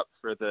show up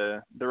for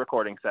the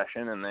recording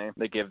session, and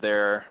they give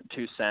their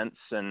 2 cents,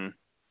 and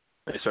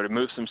they sort of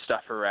move some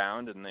stuff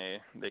around, and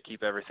they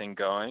keep everything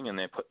going, and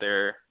they put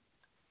their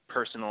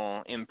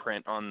personal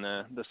imprint on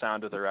the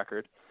sound of the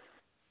record.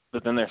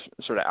 But then they're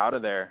sort of out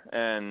of there,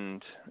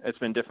 and it's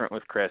been different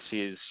with Chris.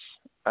 He's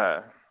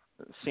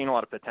seen a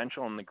lot of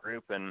potential in the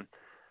group, and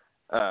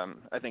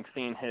I think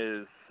seen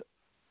his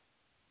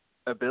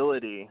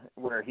ability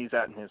where he's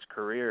at in his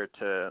career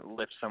to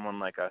lift someone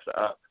like us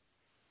up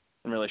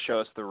and really show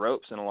us the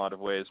ropes in a lot of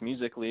ways,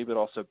 musically, but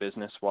also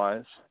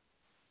business-wise.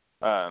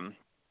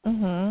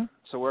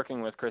 So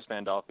working with Chris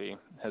Pandolfi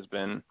has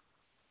been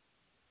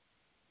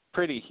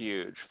pretty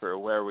huge for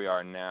where we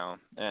are now,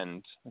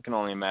 and I can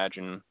only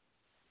imagine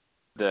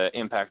the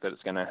impact that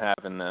it's going to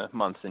have in the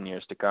months and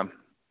years to come.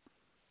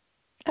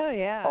 Oh,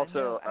 yeah.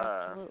 Also, no,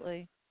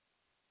 absolutely.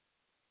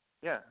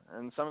 Yeah,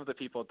 and some of the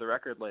people at the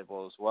record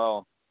label as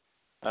well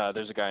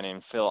there's a guy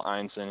named Phil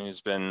Einson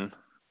who's been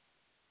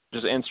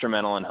just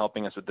instrumental in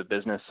helping us with the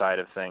business side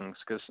of things,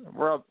 because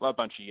we're a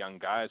bunch of young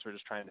guys. We're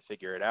just trying to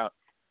figure it out.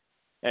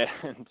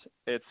 And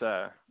it's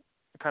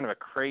kind of a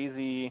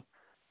crazy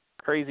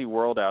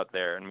world out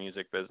there in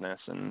music business.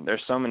 And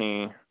there's so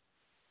many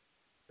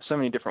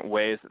different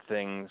ways that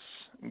things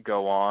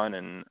go on,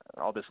 and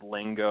all this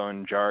lingo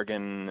and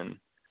jargon and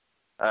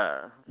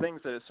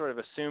things that is sort of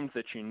assumed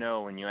that you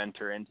know when you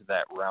enter into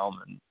that realm.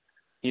 And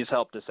he's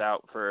helped us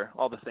out for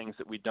all the things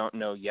that we don't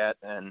know yet,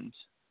 and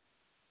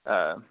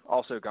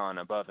also gone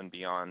above and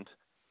beyond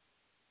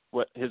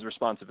what his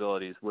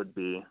responsibilities would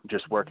be,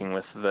 just working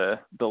with the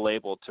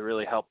label to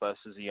really help us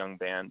as a young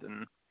band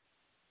and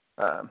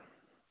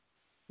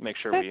make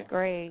sure we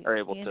are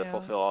able to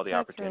fulfill all the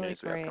opportunities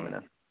we have coming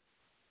in.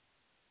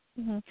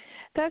 Mm-hmm.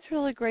 That's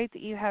really great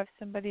that you have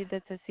somebody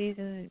that's a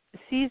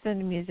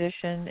seasoned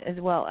musician as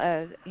well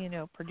as,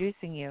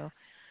 producing you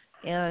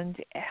and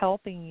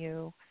helping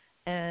you.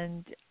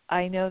 And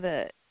I know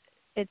that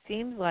it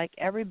seems like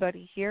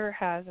everybody here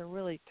has a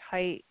really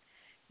tight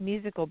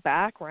musical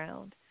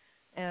background,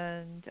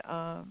 and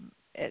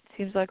it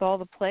seems like all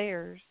the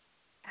players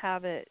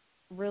have it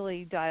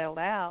really dialed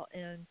out.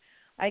 And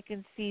I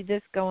can see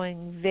this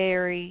going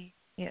very,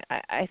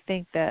 I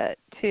think that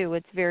too,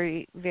 it's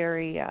very,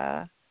 very,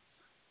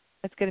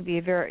 it's going to be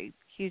a very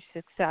huge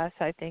success.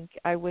 I think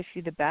I wish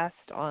you the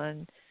best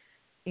on,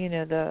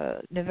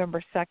 the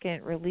November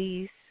 2nd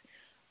release.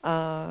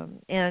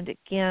 And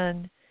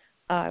again,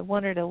 I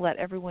wanted to let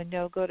everyone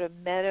know, go to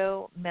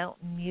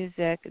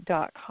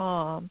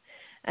meadowmountainmusic.com,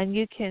 and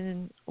you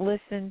can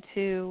listen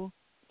to,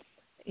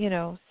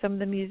 some of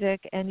the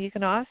music, and you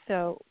can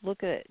also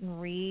look at it and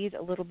read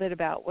a little bit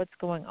about what's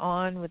going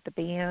on with the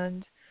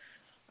band.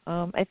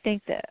 I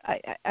think that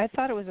I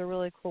thought it was a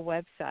really cool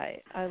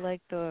website. I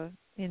like the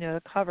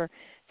cover.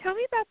 Tell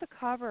me about the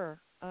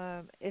cover.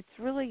 It's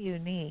really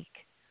unique.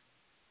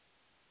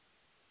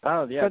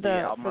 Oh, yeah, the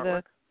album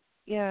artwork?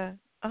 Yeah.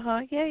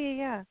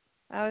 Yeah.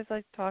 I always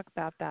like to talk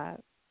about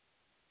that.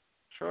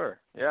 Sure.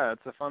 Yeah,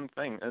 it's a fun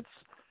thing.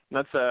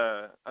 That's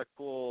a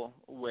cool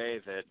way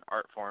that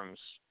art forms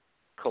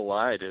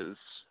collide, is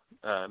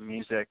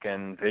music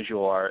and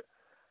visual art.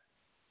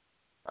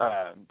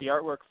 The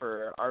artwork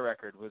for our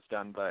record was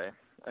done by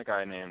a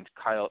guy named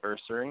Kyle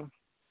Ursary,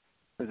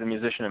 who's a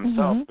musician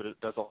himself, but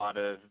it does a lot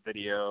of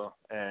video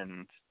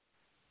and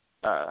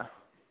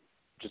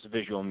just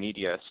visual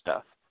media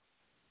stuff.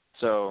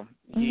 So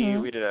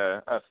we did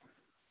a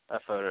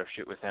photo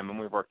shoot with him, and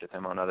we've worked with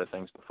him on other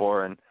things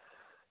before, and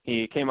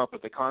he came up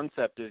with the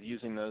concept of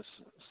using those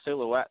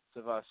silhouettes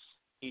of us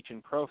each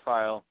in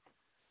profile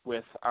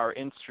with our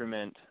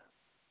instrument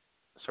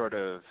sort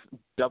of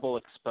double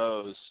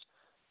exposed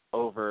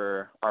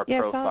over our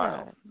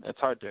profile. It's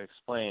hard to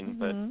explain,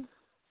 but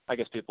I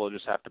guess people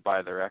just have to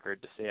buy the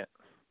record to see it.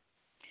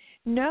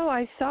 No,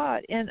 I saw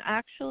it, and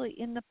actually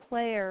in the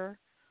player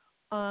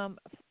on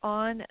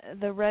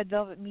the Red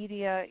Velvet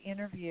Media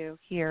interview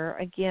here.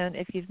 Again,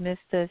 if you've missed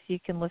this, you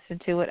can listen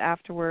to it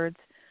afterwards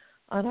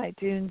on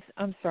iTunes.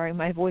 I'm sorry,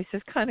 my voice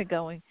is kind of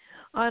going.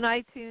 On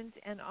iTunes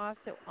and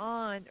also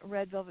on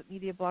Red Velvet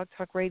Media Blog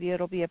Talk Radio.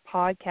 It'll be a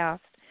podcast,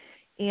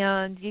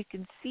 and you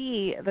can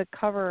see the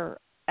cover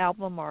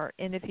album art.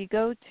 And if you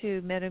go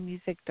to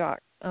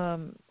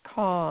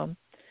meadowmusic.com,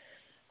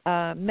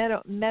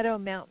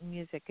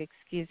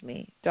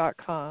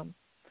 meadowmountainmusic.com,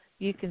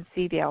 you can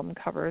see the album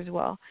cover as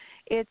well.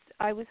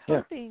 I was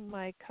hoping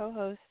my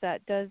co-host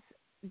that does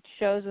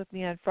shows with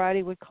me on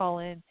Friday would call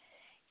in.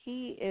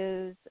 He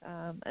is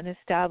an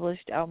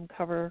established album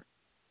cover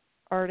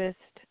artist,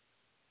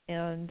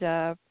 and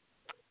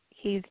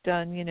he's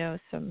done,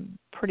 some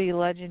pretty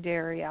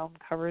legendary album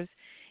covers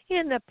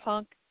in the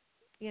punk,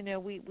 we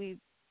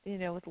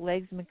with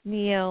Legs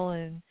McNeil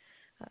and,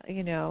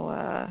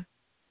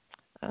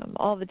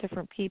 all the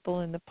different people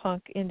in the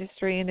punk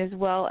industry, and as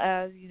well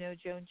as,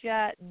 Joan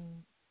Jett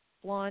and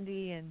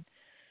Blondie and,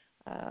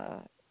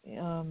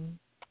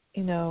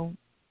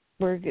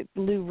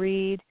 Lou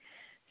Reed.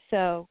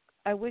 So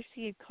I wish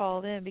he had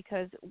called in,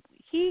 because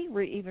he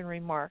even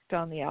remarked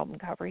on the album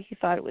cover. He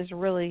thought it was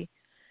really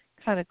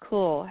kind of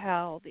cool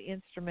how the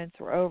instruments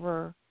were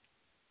over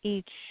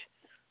each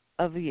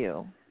of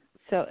you.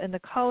 So, and the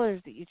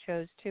colors that you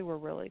chose too were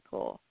really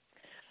cool.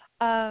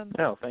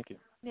 Thank you.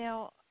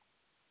 Now,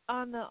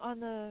 on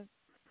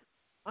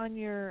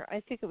your,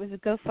 I think it was a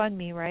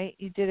GoFundMe, right?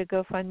 You did a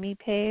GoFundMe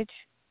page?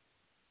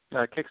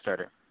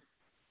 Kickstarter.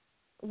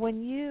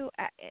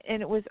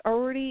 And it was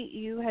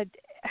already,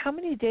 how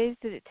many days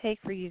did it take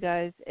for you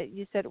guys?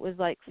 You said it was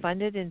like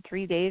funded in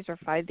 3 days or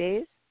 5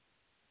 days?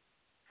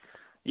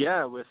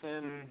 Yeah,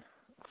 within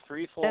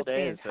 3 full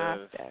days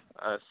of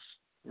us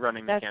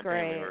running the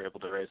campaign, we were able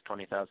to raise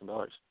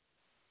 $20,000.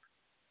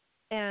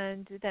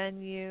 And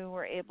then you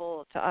were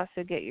able to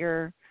also get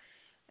a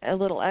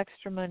little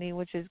extra money,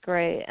 which is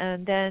great.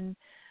 And then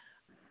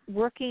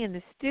working in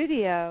the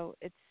studio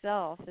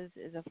itself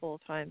is a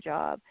full-time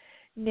job.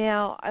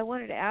 Now, I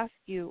wanted to ask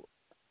you,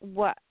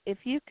 what if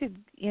you could,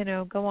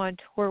 go on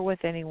tour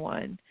with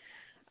anyone,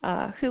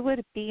 who would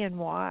it be and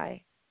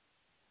why?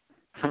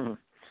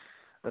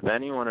 With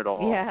anyone at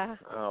all? Yeah.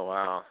 Oh,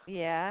 wow.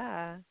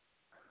 Yeah.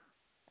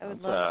 I would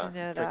That's love to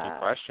know a tricky that.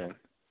 question.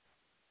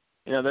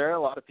 You know, there are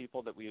a lot of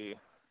people that we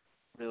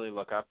really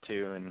look up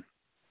to, and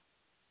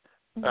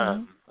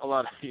a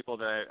lot of people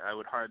that I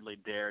would hardly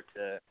dare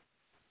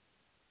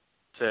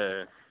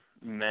to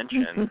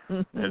mention.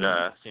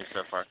 It seems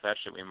so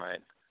far-fetched that we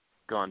might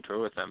go on tour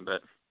with them.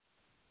 But,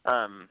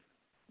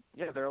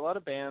 yeah, there are a lot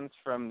of bands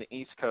from the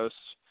East Coast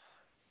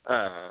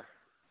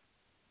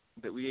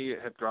that we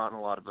have drawn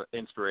a lot of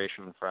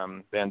inspiration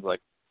from, bands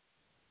like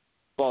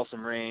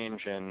Balsam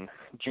Range and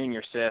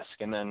Junior Sisk,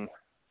 and then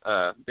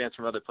bands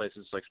from other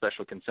places like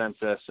Special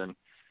Consensus, and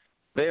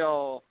they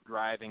all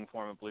driving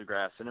form of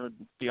bluegrass, and it would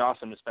be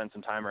awesome to spend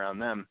some time around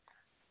them.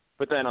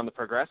 But then on the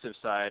progressive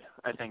side,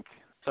 I think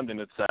something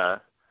that's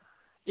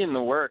in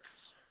the works,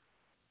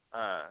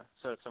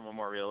 so it's somewhat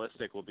more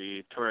realistic, will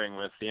be touring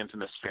with the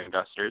Infamous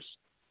Stringdusters.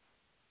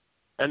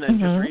 And then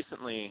just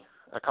recently,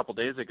 a couple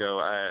days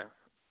ago,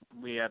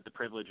 we had the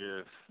privilege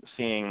of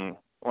seeing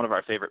one of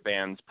our favorite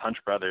bands, Punch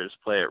Brothers,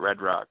 play at Red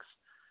Rocks.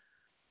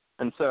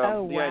 And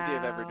so idea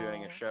of ever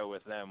doing a show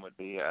with them would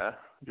be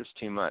just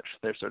too much.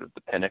 They're sort of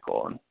the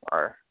pinnacle in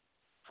our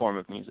form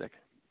of music.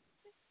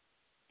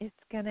 It's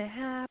going to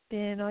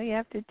happen. All you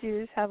have to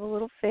do is have a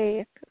little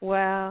faith.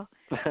 Wow.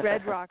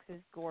 Red Rocks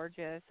is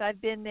gorgeous. I've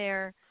been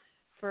there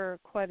for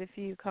quite a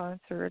few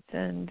concerts,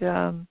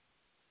 and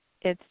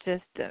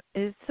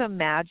it's so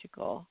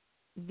magical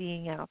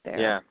being out there.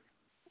 Yeah.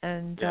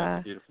 And, it's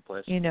a beautiful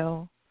place. You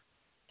know,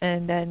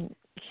 and then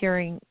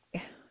hearing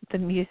the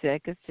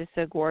music is just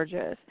so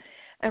gorgeous.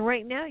 And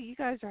right now you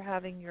guys are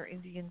having your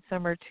Indian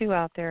summer too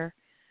out there,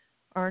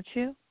 aren't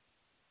you?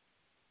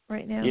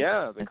 Right now?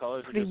 Yeah, the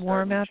colors are just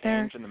warm out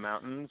there in the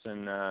mountains,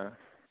 and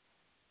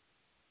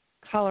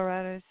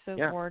Colorado is so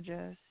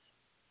gorgeous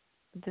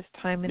this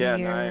time of the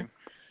year. Yeah,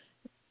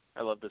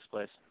 I love this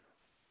place.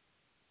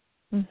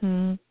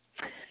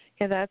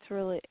 Yeah, that's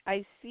really.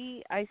 I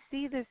see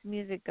this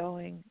music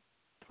going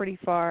pretty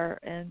far,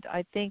 and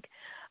I think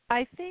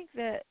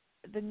that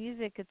the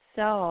music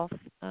itself.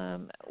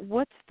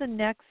 What's the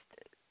next?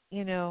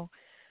 You know,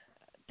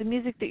 the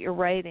music that you're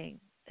writing,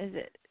 is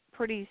it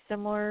pretty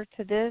similar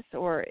to this,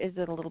 or is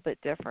it a little bit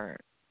different?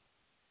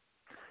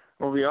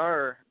 Well, we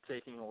are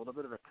taking a little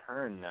bit of a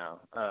turn now.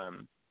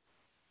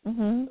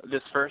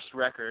 This first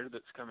record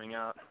that's coming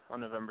out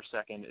on November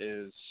 2nd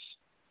is,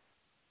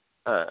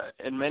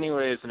 in many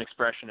ways, an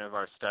expression of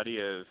our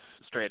study of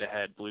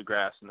straight-ahead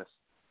bluegrass and this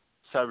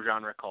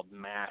subgenre called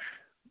mash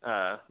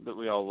that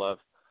we all love.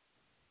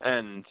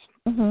 And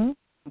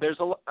there's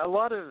a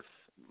lot of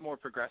more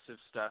progressive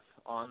stuff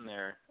on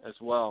there as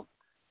well.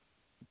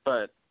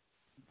 But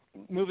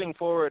moving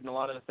forward, and a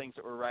lot of the things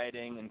that we're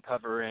writing and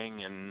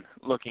covering and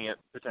looking at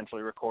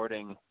potentially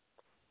recording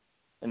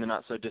in the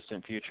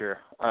not-so-distant future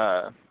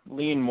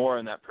lean more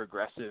in that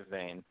progressive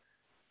vein,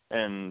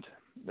 and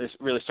they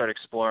really start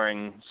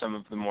exploring some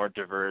of the more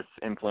diverse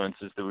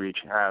influences that we each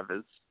have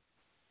as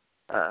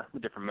the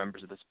different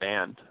members of this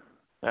band.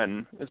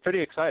 And it's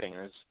pretty exciting.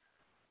 There's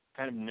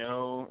kind of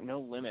no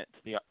limit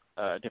to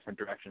the different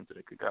directions that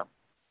it could go.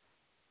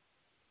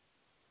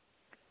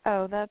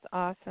 Oh, that's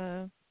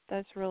awesome.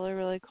 That's really,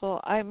 really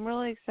cool. I'm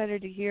really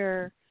excited to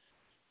hear,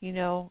 you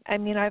know, I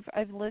mean,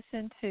 I've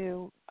listened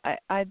to,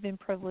 I've been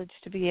privileged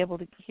to be able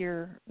to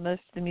hear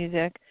most of the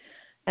music,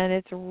 and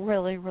it's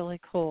really, really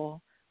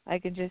cool. I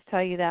can just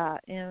tell you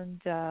that.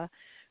 And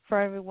for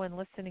everyone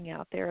listening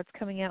out there, it's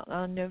coming out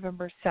on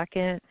November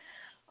 2nd.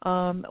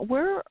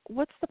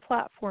 What's the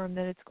platform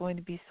that it's going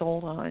to be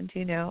sold on? Do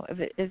you know?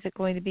 Is it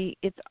going to be,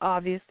 it's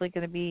obviously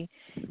going to be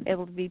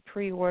able to be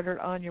pre-ordered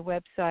on your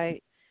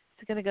website.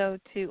 Is it going to go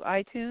to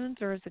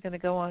iTunes, or is it going to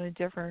go on a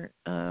different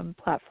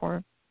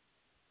platform?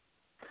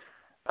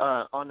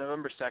 On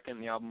November 2nd,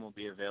 the album will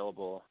be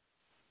available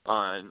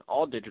on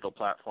all digital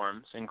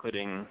platforms,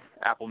 including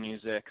Apple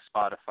Music,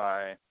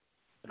 Spotify.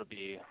 It'll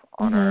be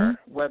on our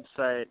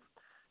website.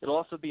 It'll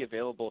also be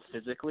available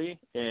physically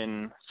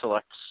in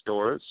select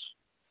stores,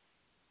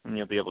 and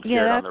you'll be able to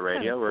hear it on the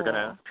radio. We're going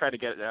to try to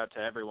get it out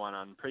to everyone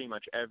on pretty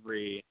much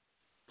every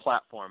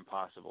platform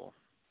possible.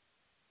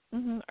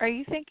 Are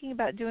you thinking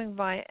about doing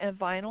a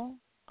vinyl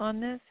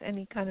on this?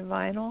 Any kind of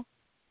vinyl?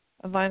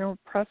 A vinyl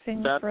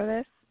pressing for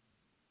this?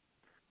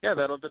 Yeah,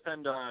 that'll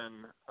depend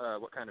on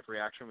what kind of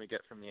reaction we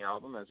get from the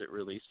album as it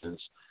releases.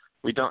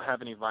 We don't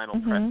have any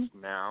vinyl pressed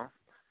now.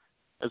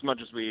 As much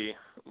as we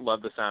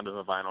love the sound of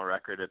a vinyl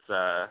record, it's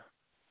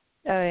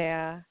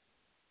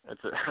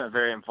it's a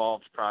very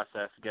involved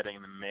process getting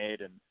them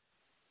made,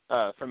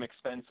 and from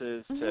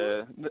expenses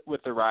to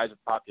with the rise of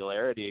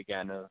popularity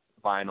again of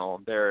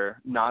vinyl, there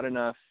are not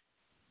enough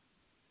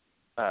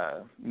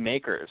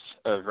makers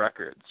of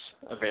records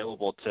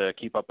available to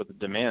keep up with the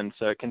demand,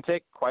 so it can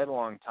take quite a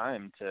long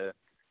time to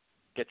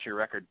get your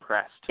record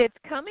pressed. It's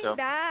coming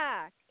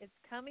back. It's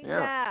coming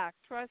back.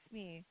 Trust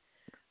me.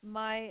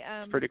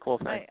 It's a pretty cool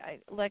thing.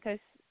 Like I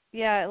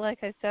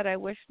said, I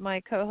wish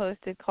my co-host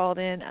had called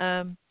in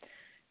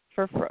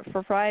for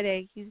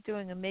Friday. He's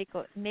doing a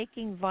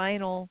making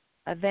vinyl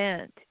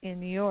event in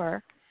New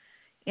York,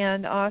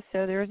 And also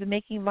there's a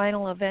Making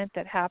Vinyl event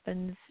that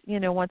happens,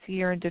 once a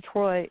year in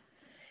Detroit.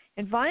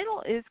 And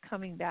vinyl is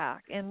coming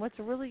back. And what's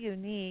really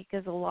unique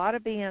is a lot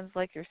of bands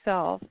like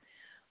yourself,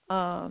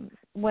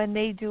 when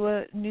they do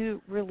a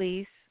new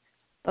release,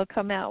 they'll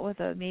come out with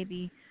a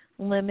maybe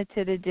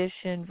limited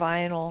edition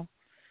vinyl,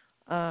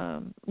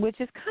 which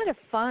is kind of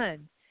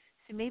fun.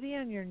 So maybe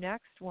on your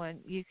next one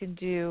you can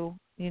do,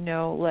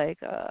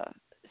 like a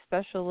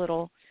special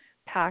little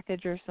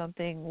package or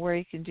something where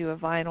you can do a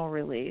vinyl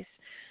release,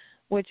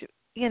 which,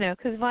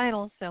 because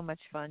vinyl is so much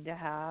fun to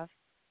have,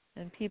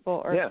 and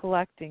people are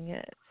collecting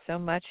it so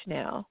much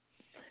now.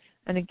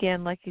 And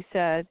again, like you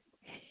said,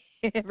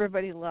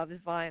 everybody loves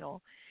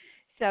vinyl.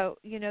 So,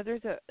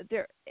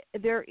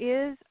 there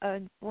is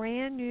a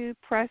brand new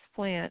press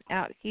plant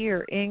out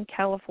here in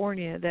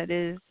California that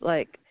is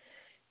like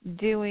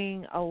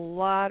doing a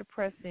lot of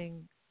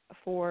pressing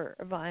for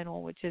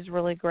vinyl, which is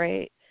really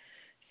great.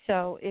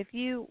 So if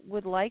you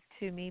would like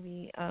to,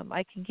 maybe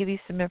I can give you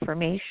some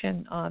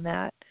information on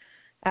that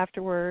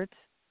afterwards,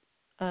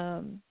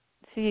 so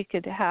you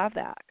could have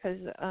that, because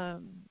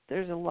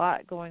there's a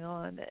lot going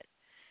on that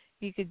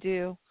you could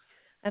do.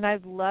 And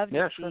I'd love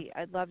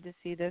to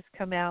see this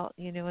come out,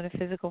 in a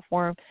physical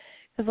form,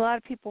 because a lot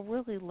of people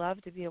really love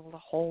to be able to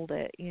hold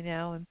it,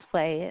 and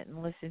play it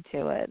and listen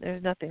to it.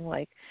 There's nothing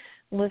like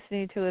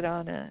listening to it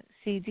on a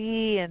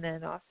CD, and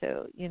then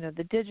also,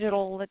 the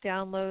digital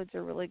downloads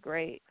are really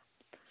great.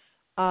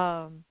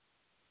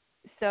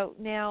 So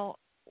now,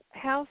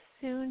 how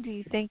soon do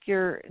you think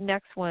your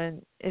next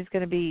one is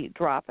going to be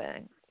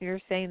dropping?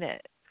 You're saying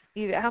that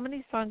how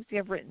many songs do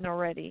you have written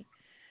already,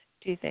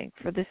 do you think,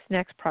 for this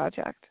next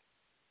project?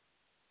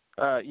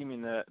 You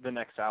mean the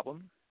next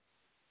album?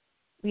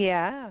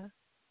 Yeah.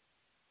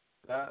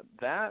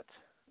 That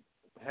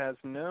has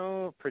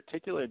no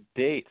particular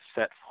date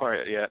set for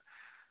it yet.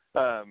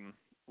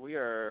 We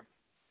are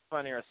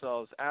finding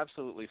ourselves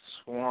absolutely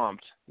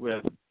swamped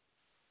with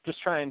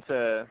just trying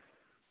to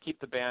keep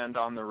the band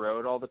on the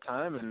road all the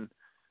time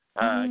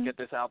and get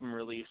this album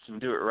released and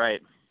do it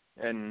right.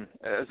 And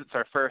as it's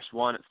our first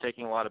one, it's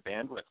taking a lot of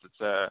bandwidth.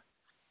 It's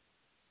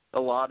a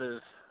lot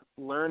of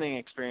learning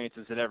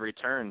experiences at every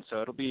turn,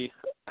 so it'll be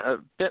a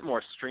bit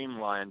more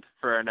streamlined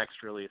for our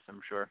next release,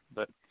 I'm sure.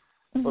 But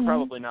we're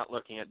probably not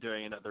looking at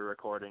doing another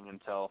recording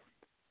until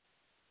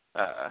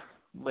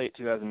late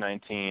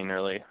 2019,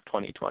 early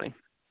 2020.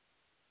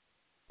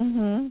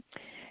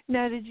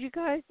 Now,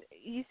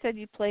 you said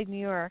you played New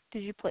York.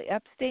 Did you play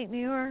upstate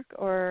New York,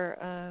 or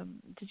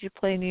did you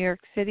play New York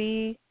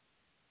City?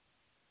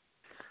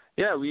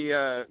 Yeah,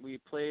 we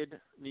played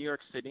New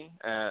York City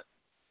at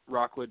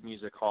Rockwood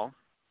Music Hall.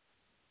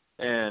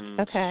 And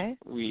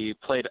we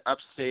played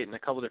upstate in a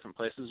couple different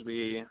places.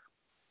 We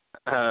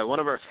one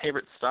of our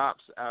favorite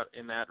stops out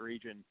in that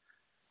region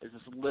is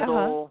this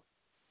little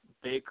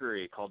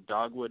bakery called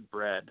Dogwood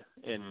Bread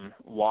in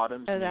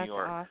Wadhams, New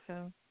York. Oh, that's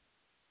awesome.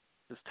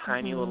 This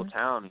tiny little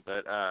town,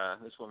 but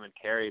this woman,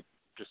 Carrie,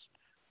 just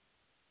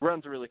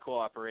runs a really cool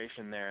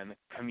operation there, and the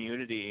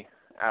community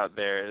out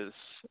there is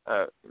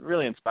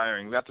really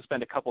inspiring. We got to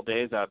spend a couple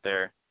days out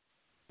there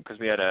because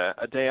we had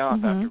a day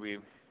off after we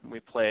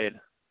played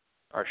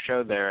our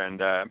show there,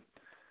 and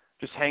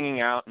just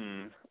hanging out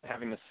and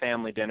having this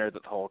family dinner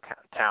that the whole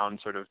town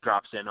sort of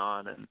drops in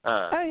on, and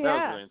that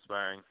was really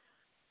inspiring.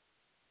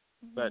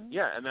 But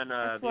yeah, and then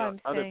the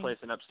other place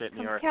in upstate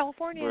New York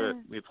California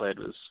we played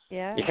was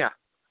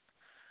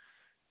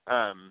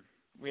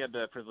we had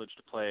the privilege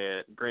to play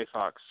at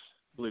Greyfox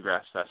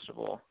Bluegrass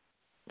Festival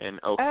in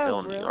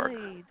Oakville, New York. Oh,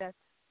 really? That's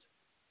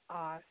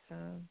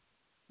awesome!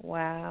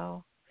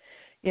 Wow.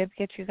 Yeah,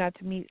 because you got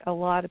to meet a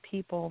lot of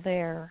people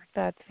there.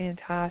 That's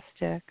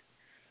fantastic.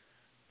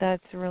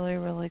 That's really,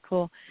 really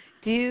cool.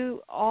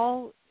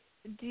 When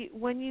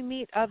you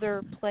meet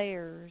other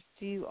players,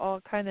 do you all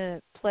kind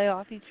of play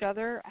off each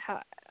other?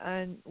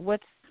 And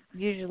what's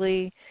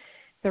usually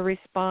the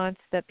response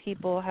that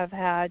people have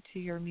had to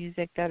your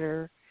music that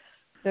are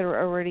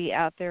already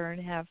out there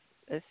and have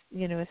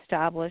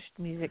established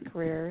music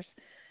careers?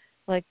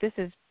 Like, this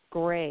is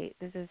great.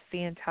 This is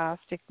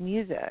fantastic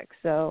music.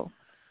 So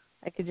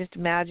I could just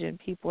imagine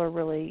people are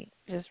really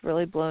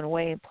blown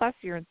away. And plus,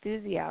 your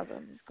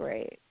enthusiasm is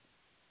great.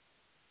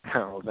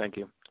 Oh, well, thank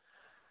you.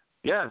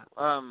 Yeah.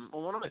 Well,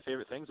 one of my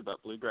favorite things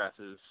about bluegrass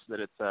is that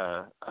it's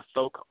a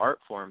folk art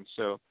form.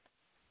 So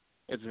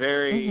it's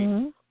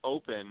very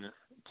open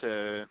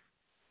to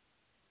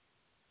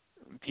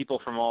people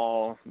from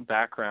all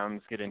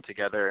backgrounds getting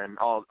together and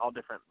all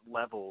different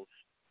levels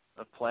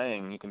of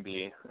playing. You can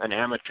be an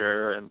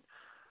amateur and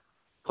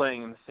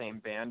playing in the same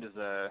band as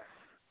a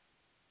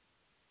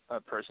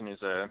person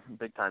who's a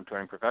big-time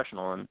touring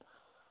professional,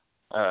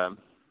 and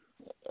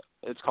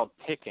it's called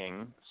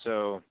picking.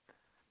 So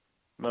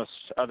most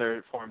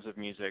other forms of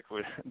music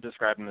would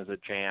describe them as a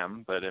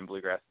jam, but in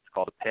bluegrass it's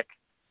called a pick.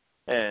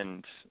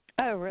 And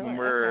when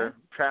we're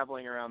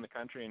traveling around the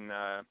country and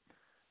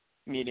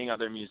meeting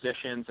other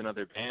musicians and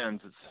other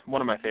bands, it's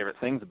one of my favorite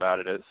things about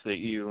it is that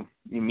you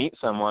meet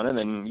someone and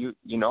then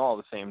you know all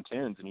the same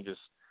tunes and you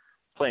just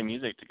play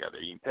music together.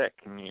 You pick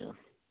and you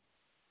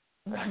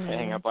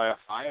hang out by a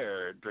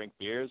fire, or drink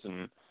beers,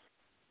 and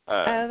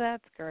oh,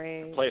 that's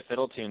great. Play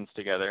fiddle tunes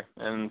together.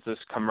 And this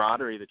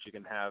camaraderie that you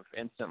can have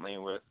instantly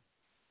with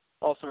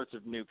all sorts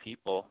of new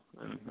people,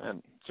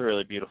 and it's a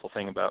really beautiful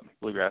thing about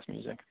bluegrass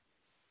music.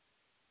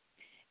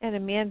 And a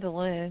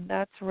mandolin,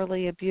 that's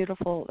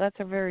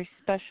a very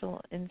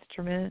special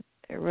instrument.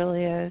 It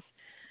really is.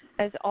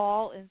 As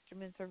all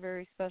instruments are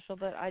very special,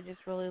 but I just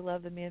really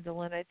love the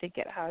mandolin. I think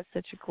it has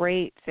such a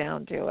great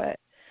sound to it.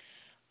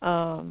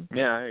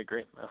 Yeah, I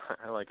agree.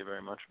 I like it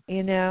very much.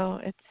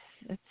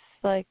 It's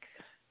like,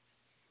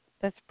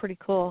 that's pretty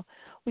cool.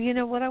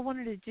 Well, what I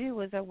wanted to do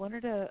was I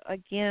wanted to,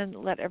 again,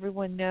 let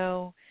everyone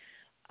know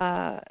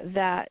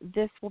that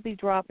this will be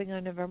dropping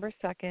on November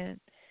 2nd,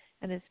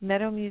 and it's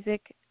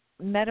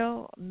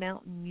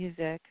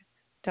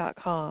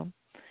meadowmountainmusic.com.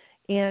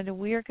 And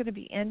we are going to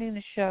be ending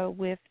the show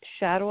with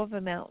Shadow of a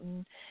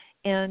Mountain.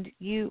 And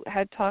you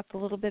had talked a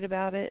little bit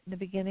about it in the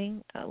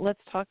beginning.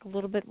 Let's talk a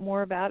little bit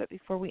more about it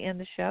before we end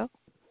the show.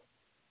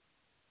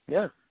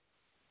 Yeah.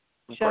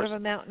 Shadow of a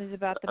Mountain is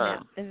about the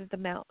mountain. Is it the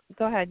mountain?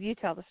 Go ahead. You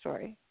tell the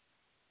story.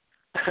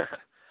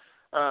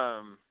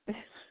 Well,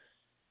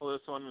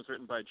 this one was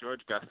written by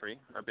George Guthrie,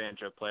 a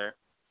banjo player.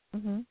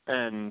 Mm-hmm.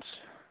 And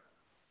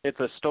it's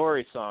a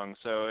story song,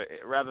 so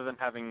rather than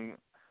having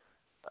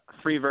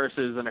 3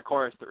 verses and a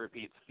chorus that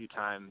repeats a few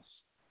times,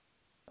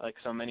 like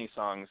so many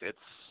songs, it's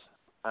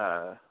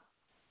a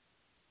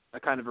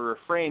kind of a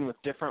refrain with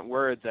different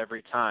words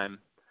every time,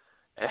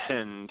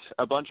 and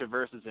a bunch of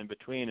verses in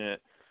between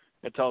it.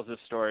 It tells the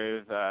story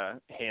of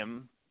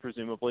him,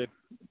 presumably,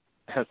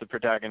 as the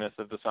protagonist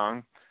of the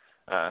song,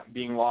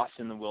 being lost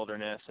in the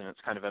wilderness, and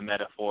it's kind of a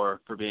metaphor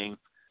for being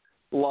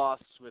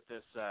lost with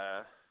this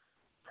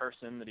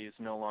person that he's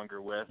no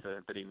longer with,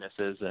 that he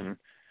misses, and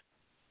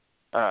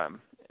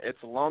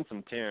it's a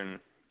lonesome tune,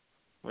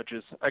 which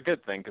is a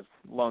good thing, because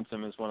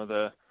lonesome is one of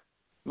the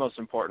most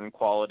important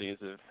qualities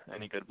of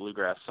any good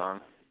bluegrass song.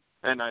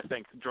 And I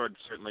think George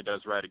certainly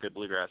does write a good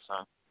bluegrass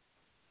song.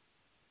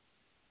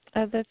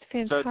 Oh, that's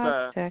fantastic.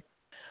 So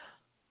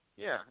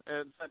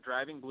it's a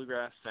driving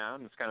bluegrass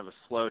sound. It's kind of a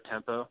slow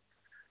tempo.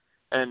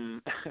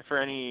 And for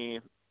any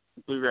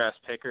bluegrass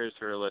pickers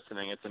who are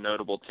listening, it's a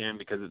notable tune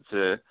because it's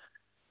a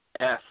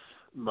F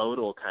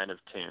modal kind of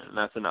tune.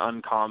 That's an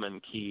uncommon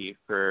key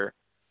for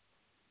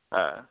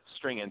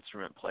string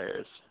instrument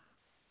players.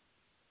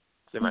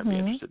 So they might be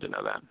interested to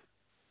know that.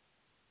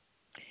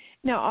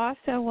 Now, also,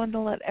 I wanted to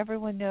let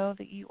everyone know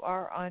that you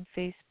are on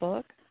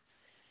Facebook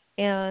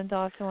and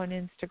also on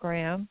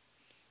Instagram.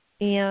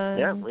 And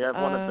yeah, we have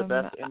one of the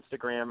best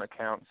Instagram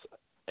accounts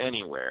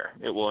anywhere.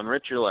 It will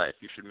enrich your life.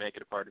 You should make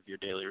it a part of your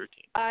daily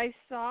routine. I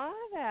saw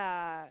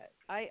that.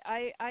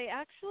 I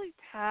actually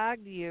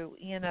tagged you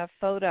in a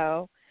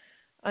photo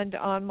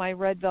on my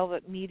Red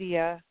Velvet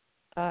Media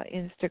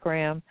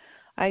Instagram.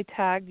 I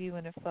tagged you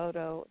in a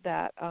photo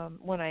that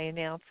when I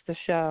announced the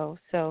show.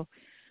 So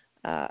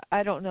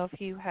I don't know if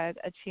you had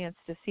a chance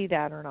to see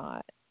that or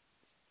not,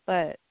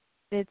 but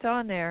it's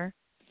on there,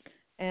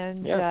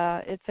 and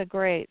it's a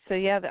great. So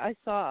I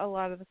saw a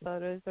lot of the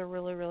photos. They're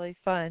really, really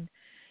fun.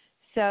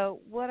 So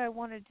what I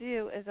want to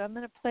do is I'm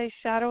going to play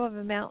Shadow of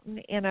a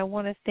Mountain, and I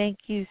want to thank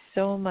you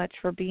so much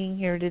for being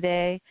here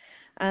today,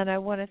 and I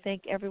want to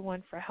thank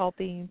everyone for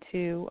helping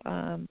to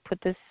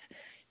put this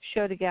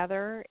show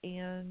together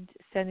and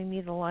sending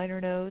me the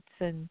liner notes,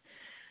 and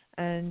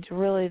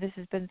really this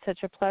has been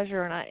such a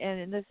pleasure,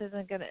 and this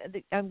isn't going to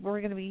we're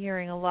going to be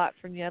hearing a lot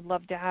from you. I'd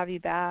love to have you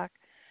back,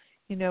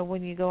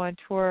 when you go on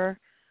tour,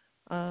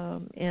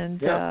 and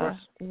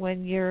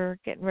when you're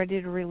getting ready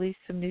to release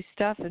some new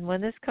stuff. And when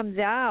this comes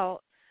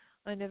out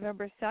on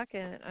November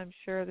 2nd, I'm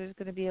sure there's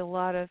going to be a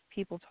lot of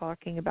people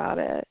talking about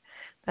it.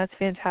 That's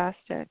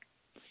fantastic.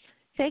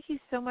 Thank you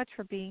so much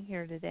for being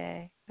here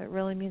today. It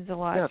really means a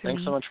lot to me. Yeah,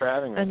 thanks so much for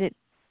having me. And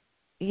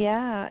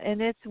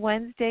it's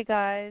Wednesday,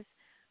 guys.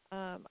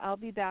 I'll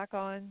be back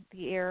on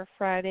the air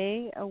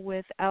Friday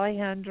with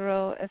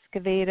Alejandro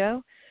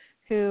Escovedo,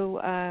 who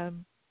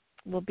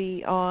will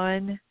be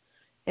on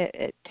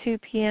at 2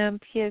 p.m.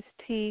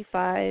 PST,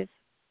 5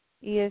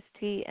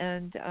 EST,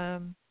 and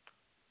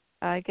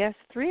I guess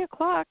 3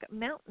 o'clock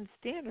Mountain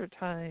Standard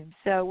Time.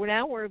 So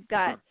we're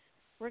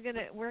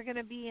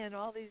gonna be in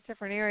all these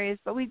different areas,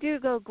 but we do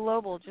go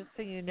global, just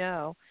so you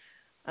know.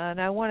 And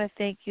I want to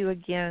thank you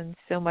again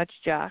so much,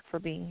 Jack, for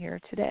being here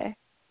today.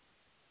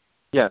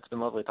 Yeah, it's been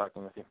lovely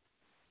talking with you.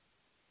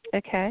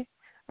 Okay.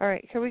 All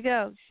right, here we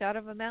go. Shadow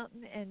of a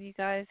Mountain, and you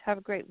guys have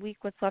a great week,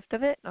 what's left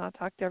of it, and I'll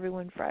talk to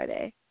everyone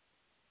Friday.